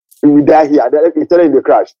up. We die here. And then it turned in the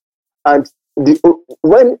crash. And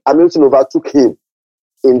when Hamilton overtook him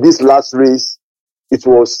in this last race, it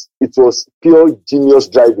was pure genius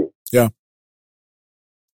driving. Yeah.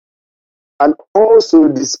 And also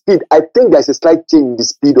the speed. I think there's a slight change in the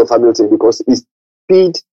speed of Hamilton because his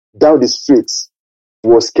speed down the streets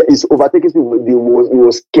his overtaking speed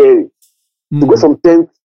was scary. To go from 10th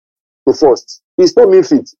to 1st, it's not mean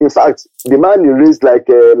feat. In fact, the man erased like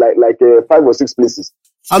 5 or 6 places.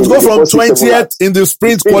 And go from 20th in the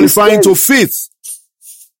sprint qualifying to 5th.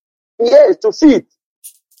 Yes, to 5th.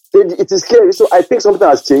 It is scary. So I think something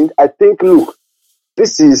has changed. I think, look,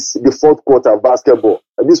 this is the 4th quarter of basketball.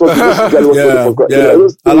 And this was I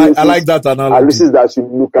like that analogy. Analysis that you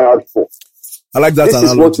look out for. I like that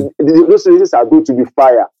analogy. Those races are going to be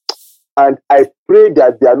fire. And I pray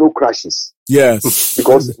that there are no crashes. Yes.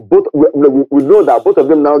 Because we know that both of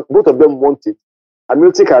them want it.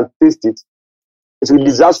 Hamilton can taste it. It will be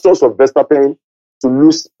disastrous for Verstappen to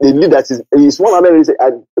lose the lead that is 100 races.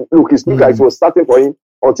 And look, it looked like it was starting for him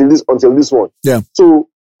until this one. Yeah. So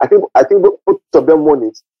I think both of them want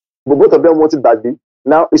it, but both of them want it badly.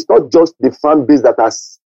 Now it's not just the fan base that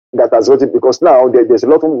has got it, because now there's a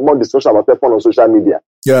lot more discussion about F1 on social media.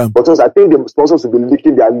 Yeah. But also, I think the sponsors will be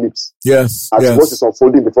licking their lips. Yes. As what is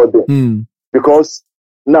unfolding before them. Because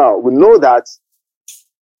now we know that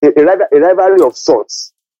a rivalry of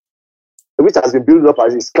sorts which has been building up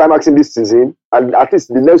as it's climaxing this season, and at least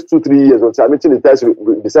the next 2-3 years until Hamilton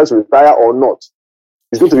decides to retire or not,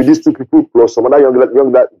 it's going to be these two people plus some other young drivers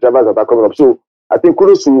that are coming up. So I think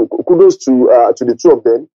kudos to the two of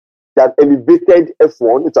them that elevated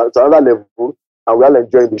F1 to another level, and we're all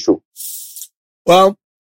enjoying the show. Well,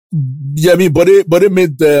 yeah, I mean, but they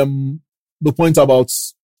made the point about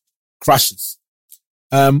crashes.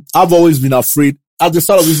 I've always been afraid. At the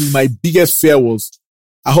start of this, my biggest fear was,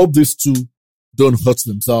 I hope these two don't hurt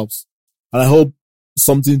themselves, and I hope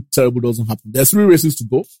something terrible doesn't happen. There's 3 races to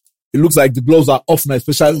go. It looks like the gloves are off now,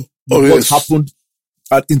 especially what happened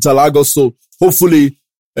at Interlagos. So hopefully,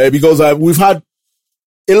 because we've had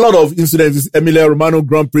a lot of incidents. Emilia Romagna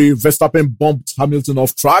Grand Prix, Verstappen bumped Hamilton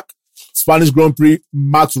off track. Spanish Grand Prix,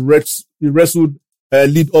 Max wrestled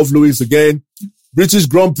lead off Lewis again. British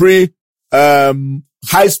Grand Prix,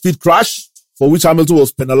 high-speed crash for which Hamilton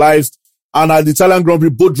was penalized. And at the Italian Grand Prix,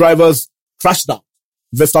 both drivers crashed down.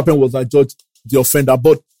 Verstappen was adjudged the offender.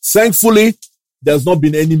 But thankfully, there's not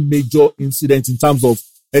been any major incident in terms of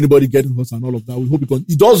anybody getting hurt and all of that. We hope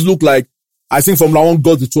it does look like, I think Formula 1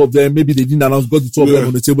 got the two of them. Maybe they didn't announce, got the two of them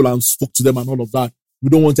on the table and spoke to them and all of that. We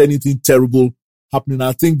don't want anything terrible happening.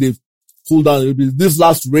 I think they've cooled down a little bit. This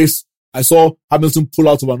last race, I saw Hamilton pull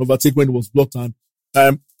out of an overtake when it was blocked, and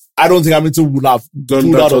I don't think Hamilton would have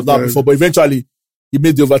pulled out of that before, but eventually he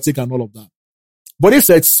made the overtake and all of that. But they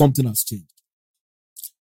said something has changed.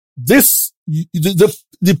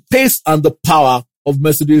 The pace and the power of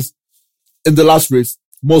Mercedes in the last race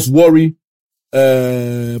must worry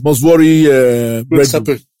Verstappen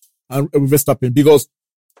and Verstappen, because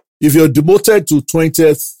if you're demoted to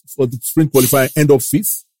 20th for the sprint qualifying, end of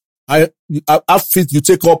 5th, at 5th you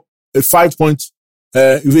take up a 5-point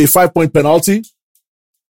penalty,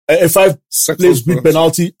 a 5-place grid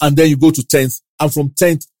penalty, and then you go to 10th, and from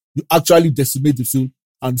 10th you actually decimate the field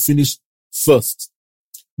and finish first.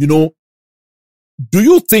 You know, do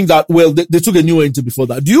you think that, well, they took a new engine before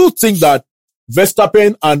that. Do you think that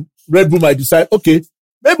Verstappen and Red Bull might decide, okay,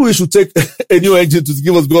 maybe we should take a new engine to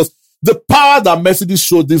give us, because the power that Mercedes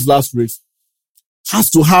showed this last race has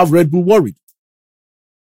to have Red Bull worried.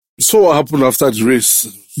 So what happened after the race?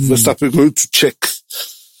 Verstappen going to check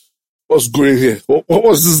what's going here. What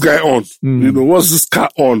was this guy on? You know, what's this car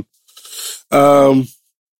on?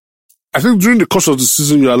 I think during the course of the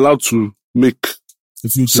season, you're allowed to make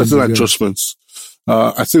certain adjustments.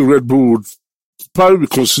 I think Red Bull would probably be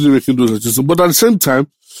considering making those adjustments, but at the same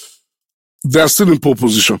time, they are still in pole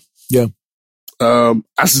position. Yeah.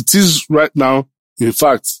 As it is right now, in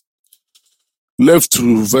fact, left to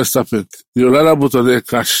Verstappen, you'd rather both of them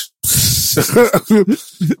crash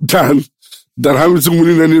than Hamilton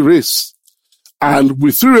winning any race. And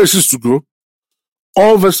with 3 races to go,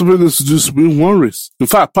 all Verstappen needs to do is win 1 race. In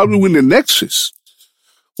fact, probably win the next race.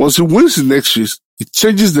 Once he wins the next race, it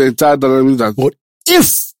changes the entire dynamic. But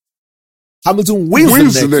if Hamilton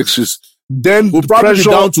wins the next race, then we'll probably be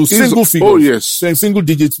down to single figures. Oh, yes. Single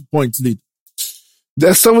digit points lead.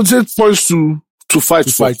 There's 78 points to fight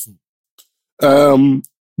for.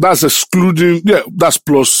 That's excluding, that's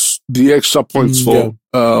plus the extra points for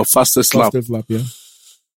fastest lap. Yeah.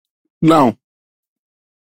 Now,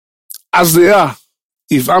 as they are,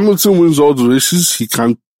 if Hamilton wins all the races, he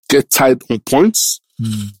can get tied on points,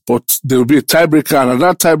 but there will be a tiebreaker, and at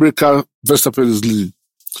that tiebreaker, Verstappen is leading.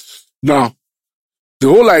 Now, the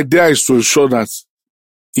whole idea is to ensure that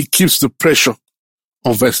he keeps the pressure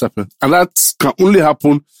on Verstappen, and that can only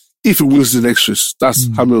happen if he wins the next race. That's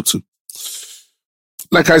Hamilton.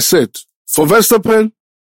 Like I said, for Verstappen,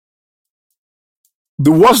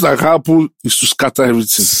 the worst that can happen is to scatter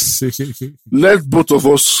everything. Let both of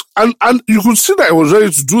us, and you could see that he was ready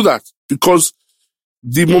to do that, because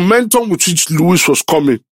the momentum with which Lewis was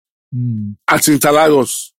coming at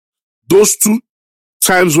Interlagos, those 2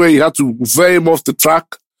 times where he had to veer him off the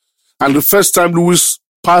track, and the first time Lewis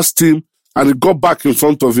passed him and he got back in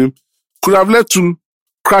front of him, could have led to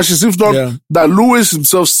crashes, if not that Lewis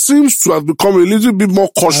himself seems to have become a little bit more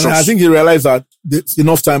cautious. And I think he realized that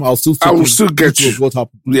enough time, I will still get you. What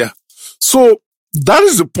happened? Yeah. So that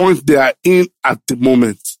is the point they are in at the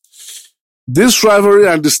moment. This rivalry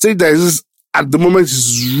and the state that is at the moment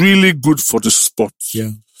is really good for the sport.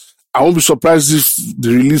 Yeah. I won't be surprised if the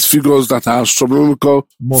release figures that are astronomical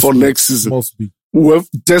for next season. Must be.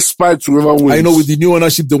 Despite whoever wins. I know with the new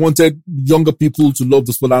ownership, they wanted younger people to love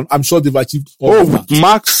the sport, and I'm sure they've achieved all of that.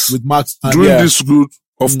 With Max doing this good,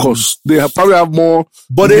 of course. They probably have more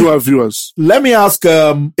newer viewers. Let me ask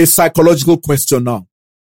a psychological question now.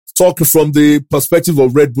 Talking from the perspective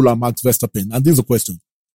of Red Bull and Max Verstappen. And this is a question.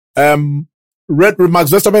 Max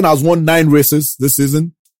Verstappen has won 9 races this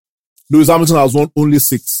season. Lewis Hamilton has won only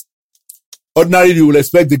 6. ordinarily you will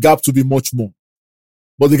expect the gap to be much more.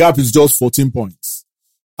 But the gap is just 14 points.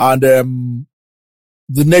 And the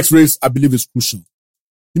next race, I believe, is crucial.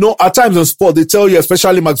 You know, at times in sport, they tell you,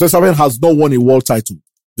 especially Max Verstappen has not won a world title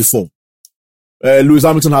before. Lewis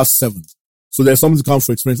Hamilton has 7. So there's something to count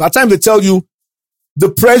for experience. At times they tell you the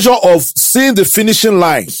pressure of seeing the finishing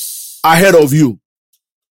line ahead of you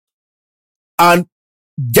and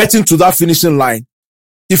getting to that finishing line.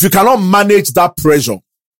 If you cannot manage that pressure,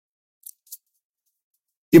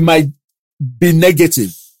 it might be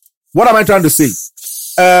negative. What am I trying to say?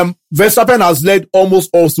 Verstappen has led almost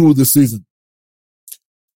all through the season.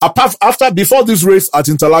 Before this race at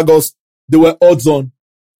Interlagos, they were odds on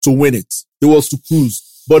to win it. It was to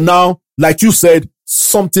cruise. But now, like you said,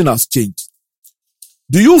 something has changed.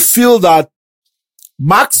 Do you feel that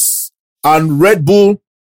Max and Red Bull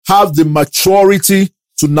have the maturity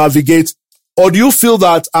to navigate? Or do you feel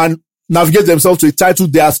that and navigate themselves to a title,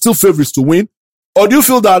 they are still favorites to win? Or do you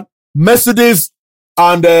feel that Mercedes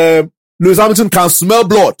and Lewis Hamilton can smell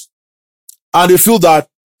blood and they feel that,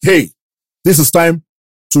 hey, this is time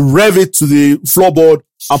to rev it to the floorboard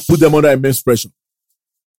and put them under immense pressure?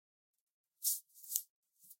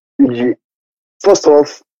 First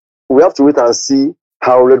off, we have to wait and see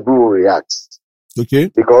how Red Bull reacts.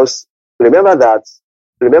 Okay. Because remember that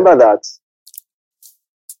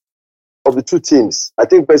of the two teams, I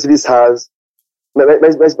think Mercedes have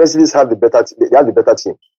the better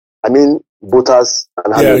team. I mean, Bottas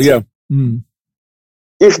and Hamilton. Yeah. Mm.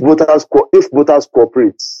 If Bottas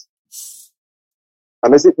cooperates,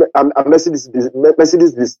 and Mercedes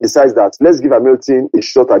decides that let's give Hamilton a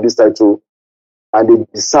shot at this title, and they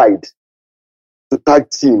decide to tag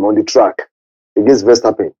team on the track against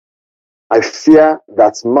Verstappen, I fear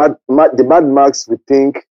that the Mad Max we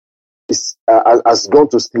think has gone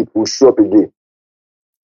to sleep will show up again.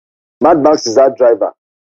 Mad Max is that driver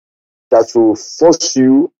that will force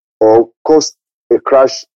you or cause a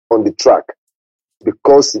crash on the track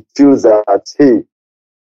because it feels that, hey,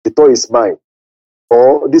 the toy is mine,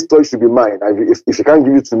 or this toy should be mine, and if you can't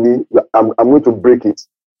give it to me, I'm going to break it.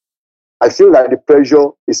 I feel that the pressure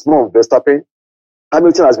is more on Verstappen.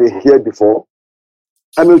 Hamilton has been here before.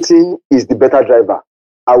 Hamilton is the better driver.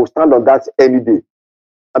 I will stand on that any day.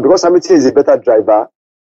 And because Hamilton is a better driver,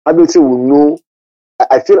 Hamilton will know.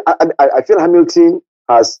 I feel Hamilton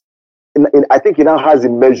has, I think he now has a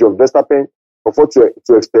measure of Verstappen of what to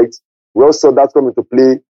expect. We also saw that come into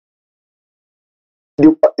play.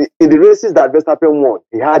 In the races that Verstappen won,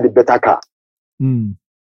 he had a better car. Mm.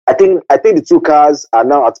 I think the two cars are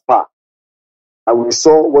now at par. And we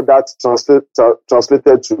saw what that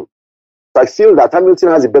translated to. So I feel that Hamilton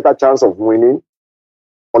has a better chance of winning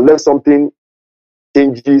unless something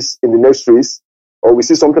changes in the next race, or we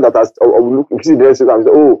see something that has, or we look into the next race and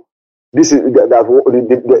say, oh, this is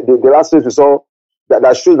the last race we saw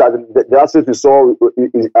that shows that the last race we saw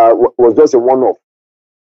was just a one-off.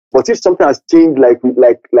 But if something has changed like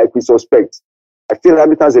we suspect, I feel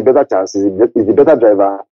Hamilton has a better chance. He's the better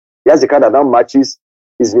driver. He has a car that now matches.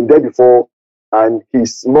 He's been there before, and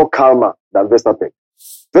he's more calmer than Verstappen.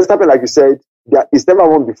 Verstappen, like you said, he's never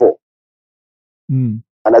won before. Mm.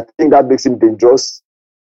 And I think that makes him dangerous.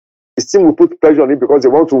 His team will put pressure on him because they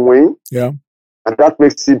want to win. Yeah. And that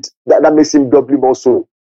makes him doubly more so.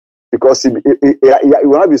 Because he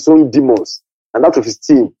will have his own demons and that of his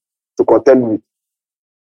team to contend with.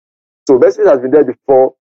 So Mercedes has been there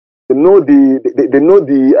before. They know the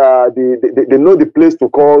place to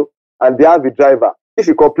call, and they have a driver, if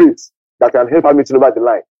he cooperates, that can help Hamilton over the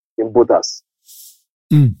line in Bottas.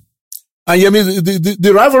 Mm. And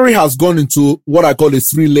the rivalry has gone into what I call a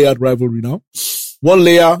 3-layered rivalry now. One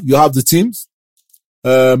layer, you have the teams,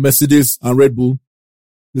 Mercedes and Red Bull.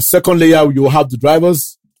 The second layer, you have the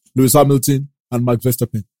drivers, Lewis Hamilton and Max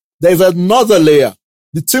Verstappen. There's another layer,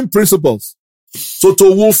 the team principals,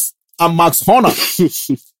 Toto Wolff and Max Horner,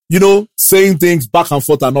 saying things back and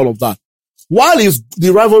forth and all of that. While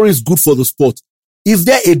the rivalry is good for the sport, is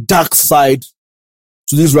there a dark side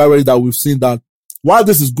to this rivalry that we've seen that while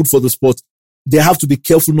this is good for the sport, they have to be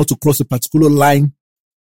careful not to cross a particular line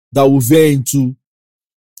that will veer into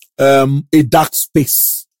a dark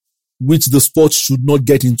space, which the sport should not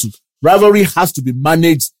get into. Rivalry has to be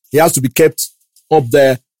managed. It has to be kept up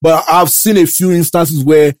there. But I've seen a few instances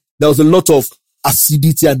where there was a lot of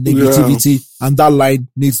acidity and negativity, and that line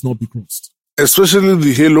needs not be crossed. Especially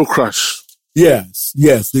the Halo crash. Yes,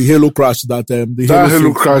 the Halo crash that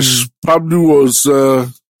Halo crash probably was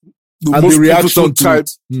the most pivotal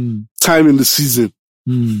time in the season.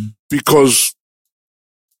 Mm. Because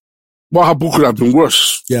what happened could have been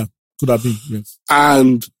worse. Yeah, could have been, yes.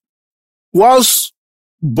 And whilst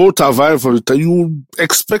both are vying for it. You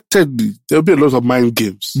expectedly, there'll be a lot of mind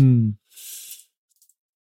games. The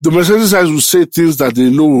Mercedes guys will say things that they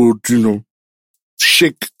know would,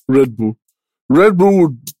 shake Red Bull. Red Bull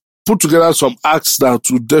would put together some acts that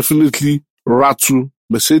would definitely rattle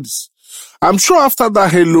Mercedes. I'm sure after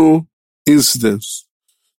that Halo incident,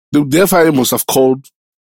 the FIA must have called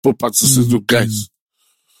both participants, guys.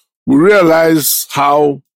 We realize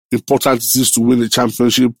how important it is to win a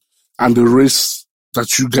championship and the race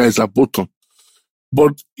that you guys are both on.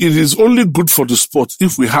 But it is only good for the sport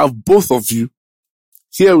if we have both of you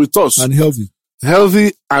here with us. And healthy.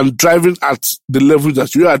 Healthy and driving at the level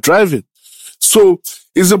that you are driving. So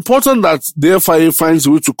it's important that the FIA finds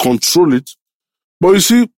a way to control it. But you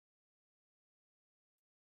see,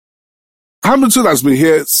 Hamilton has been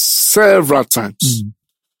here several times,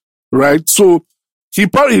 right? So he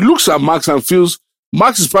looks at Max and feels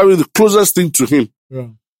Max is probably the closest thing to him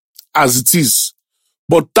as it is.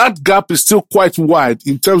 But that gap is still quite wide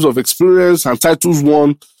in terms of experience and titles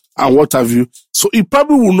won and what have you. So he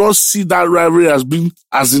probably will not see that rivalry as being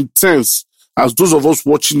as intense as those of us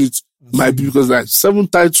watching it might be, because like 7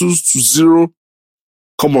 titles to 0.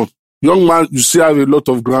 Come on. Young man, you still have a lot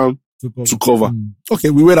of ground to cover. Okay,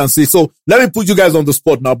 we wait and see. So let me put you guys on the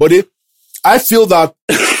spot now, buddy. I feel that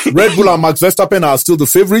Red Bull and Max Verstappen are still the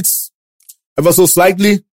favorites, ever so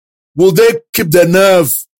slightly. Will they keep their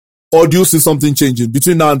nerve, or do you see something changing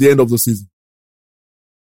between now and the end of the season?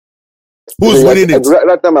 Who's winning it?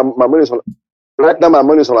 Right now, my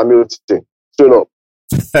money is on Hamilton. Straight up.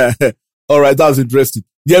 All right, that's interesting.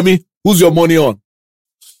 Yemi, who's your money on?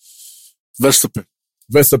 Verstappen.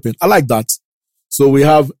 I like that. So we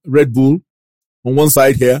have Red Bull on one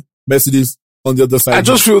side here, Mercedes on the other side. I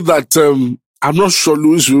just feel that I'm not sure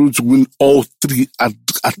Lewis will be able to win all 3 at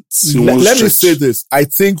Let me say this. I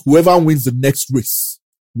think whoever wins the next race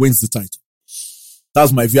wins the title.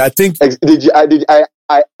 That's my view. I think. I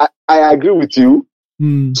agree with you.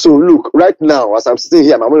 So look, right now, as I'm sitting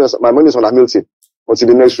here, my money is on Hamilton until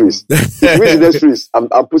the next race. If he wins the next race, I'm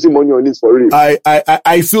putting money on it for real.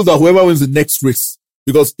 I feel that whoever wins the next race,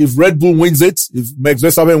 because if Red Bull wins it, if Max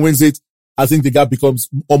Verstappen wins it, I think the gap becomes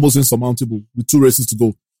almost insurmountable with 2 races to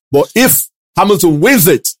go. But if Hamilton wins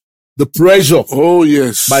it, the pressure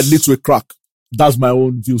might lead to a crack. That's my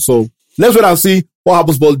own view. So let's wait and see what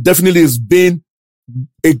happens. But definitely it's been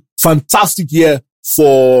a fantastic year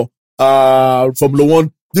for Formula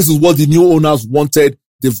One. This is what the new owners wanted.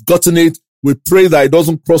 They've gotten it. We pray that it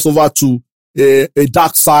doesn't cross over to a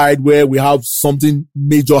dark side where we have something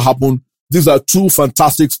major happen. These are 2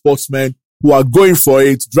 fantastic sportsmen who are going for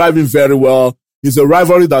it, driving very well. It's a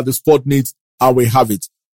rivalry that the sport needs, and we have it.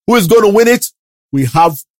 Who is going to win it? We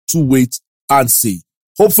have to wait and see.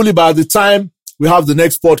 Hopefully by the time we have the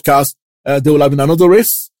next podcast, there will have been another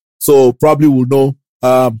race. So probably we'll know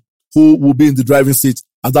who will be in the driving seat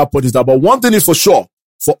at that point. But one thing is for sure,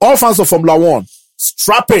 for all fans of Formula One,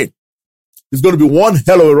 strap in. It's going to be one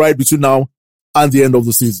hell of a ride between now and the end of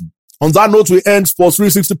the season. On that note, we end Sports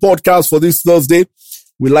 360 podcast for this Thursday.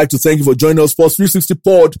 We'd like to thank you for joining us. Sports 360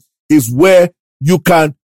 Pod is where you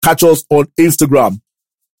can catch us on Instagram.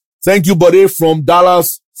 Thank you, buddy, from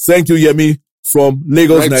Dallas. Thank you, Yemi, from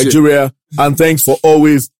Lagos, Nigeria. And thanks for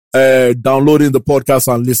always downloading the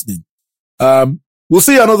podcast and listening. We'll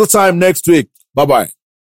see you another time next week. Bye-bye.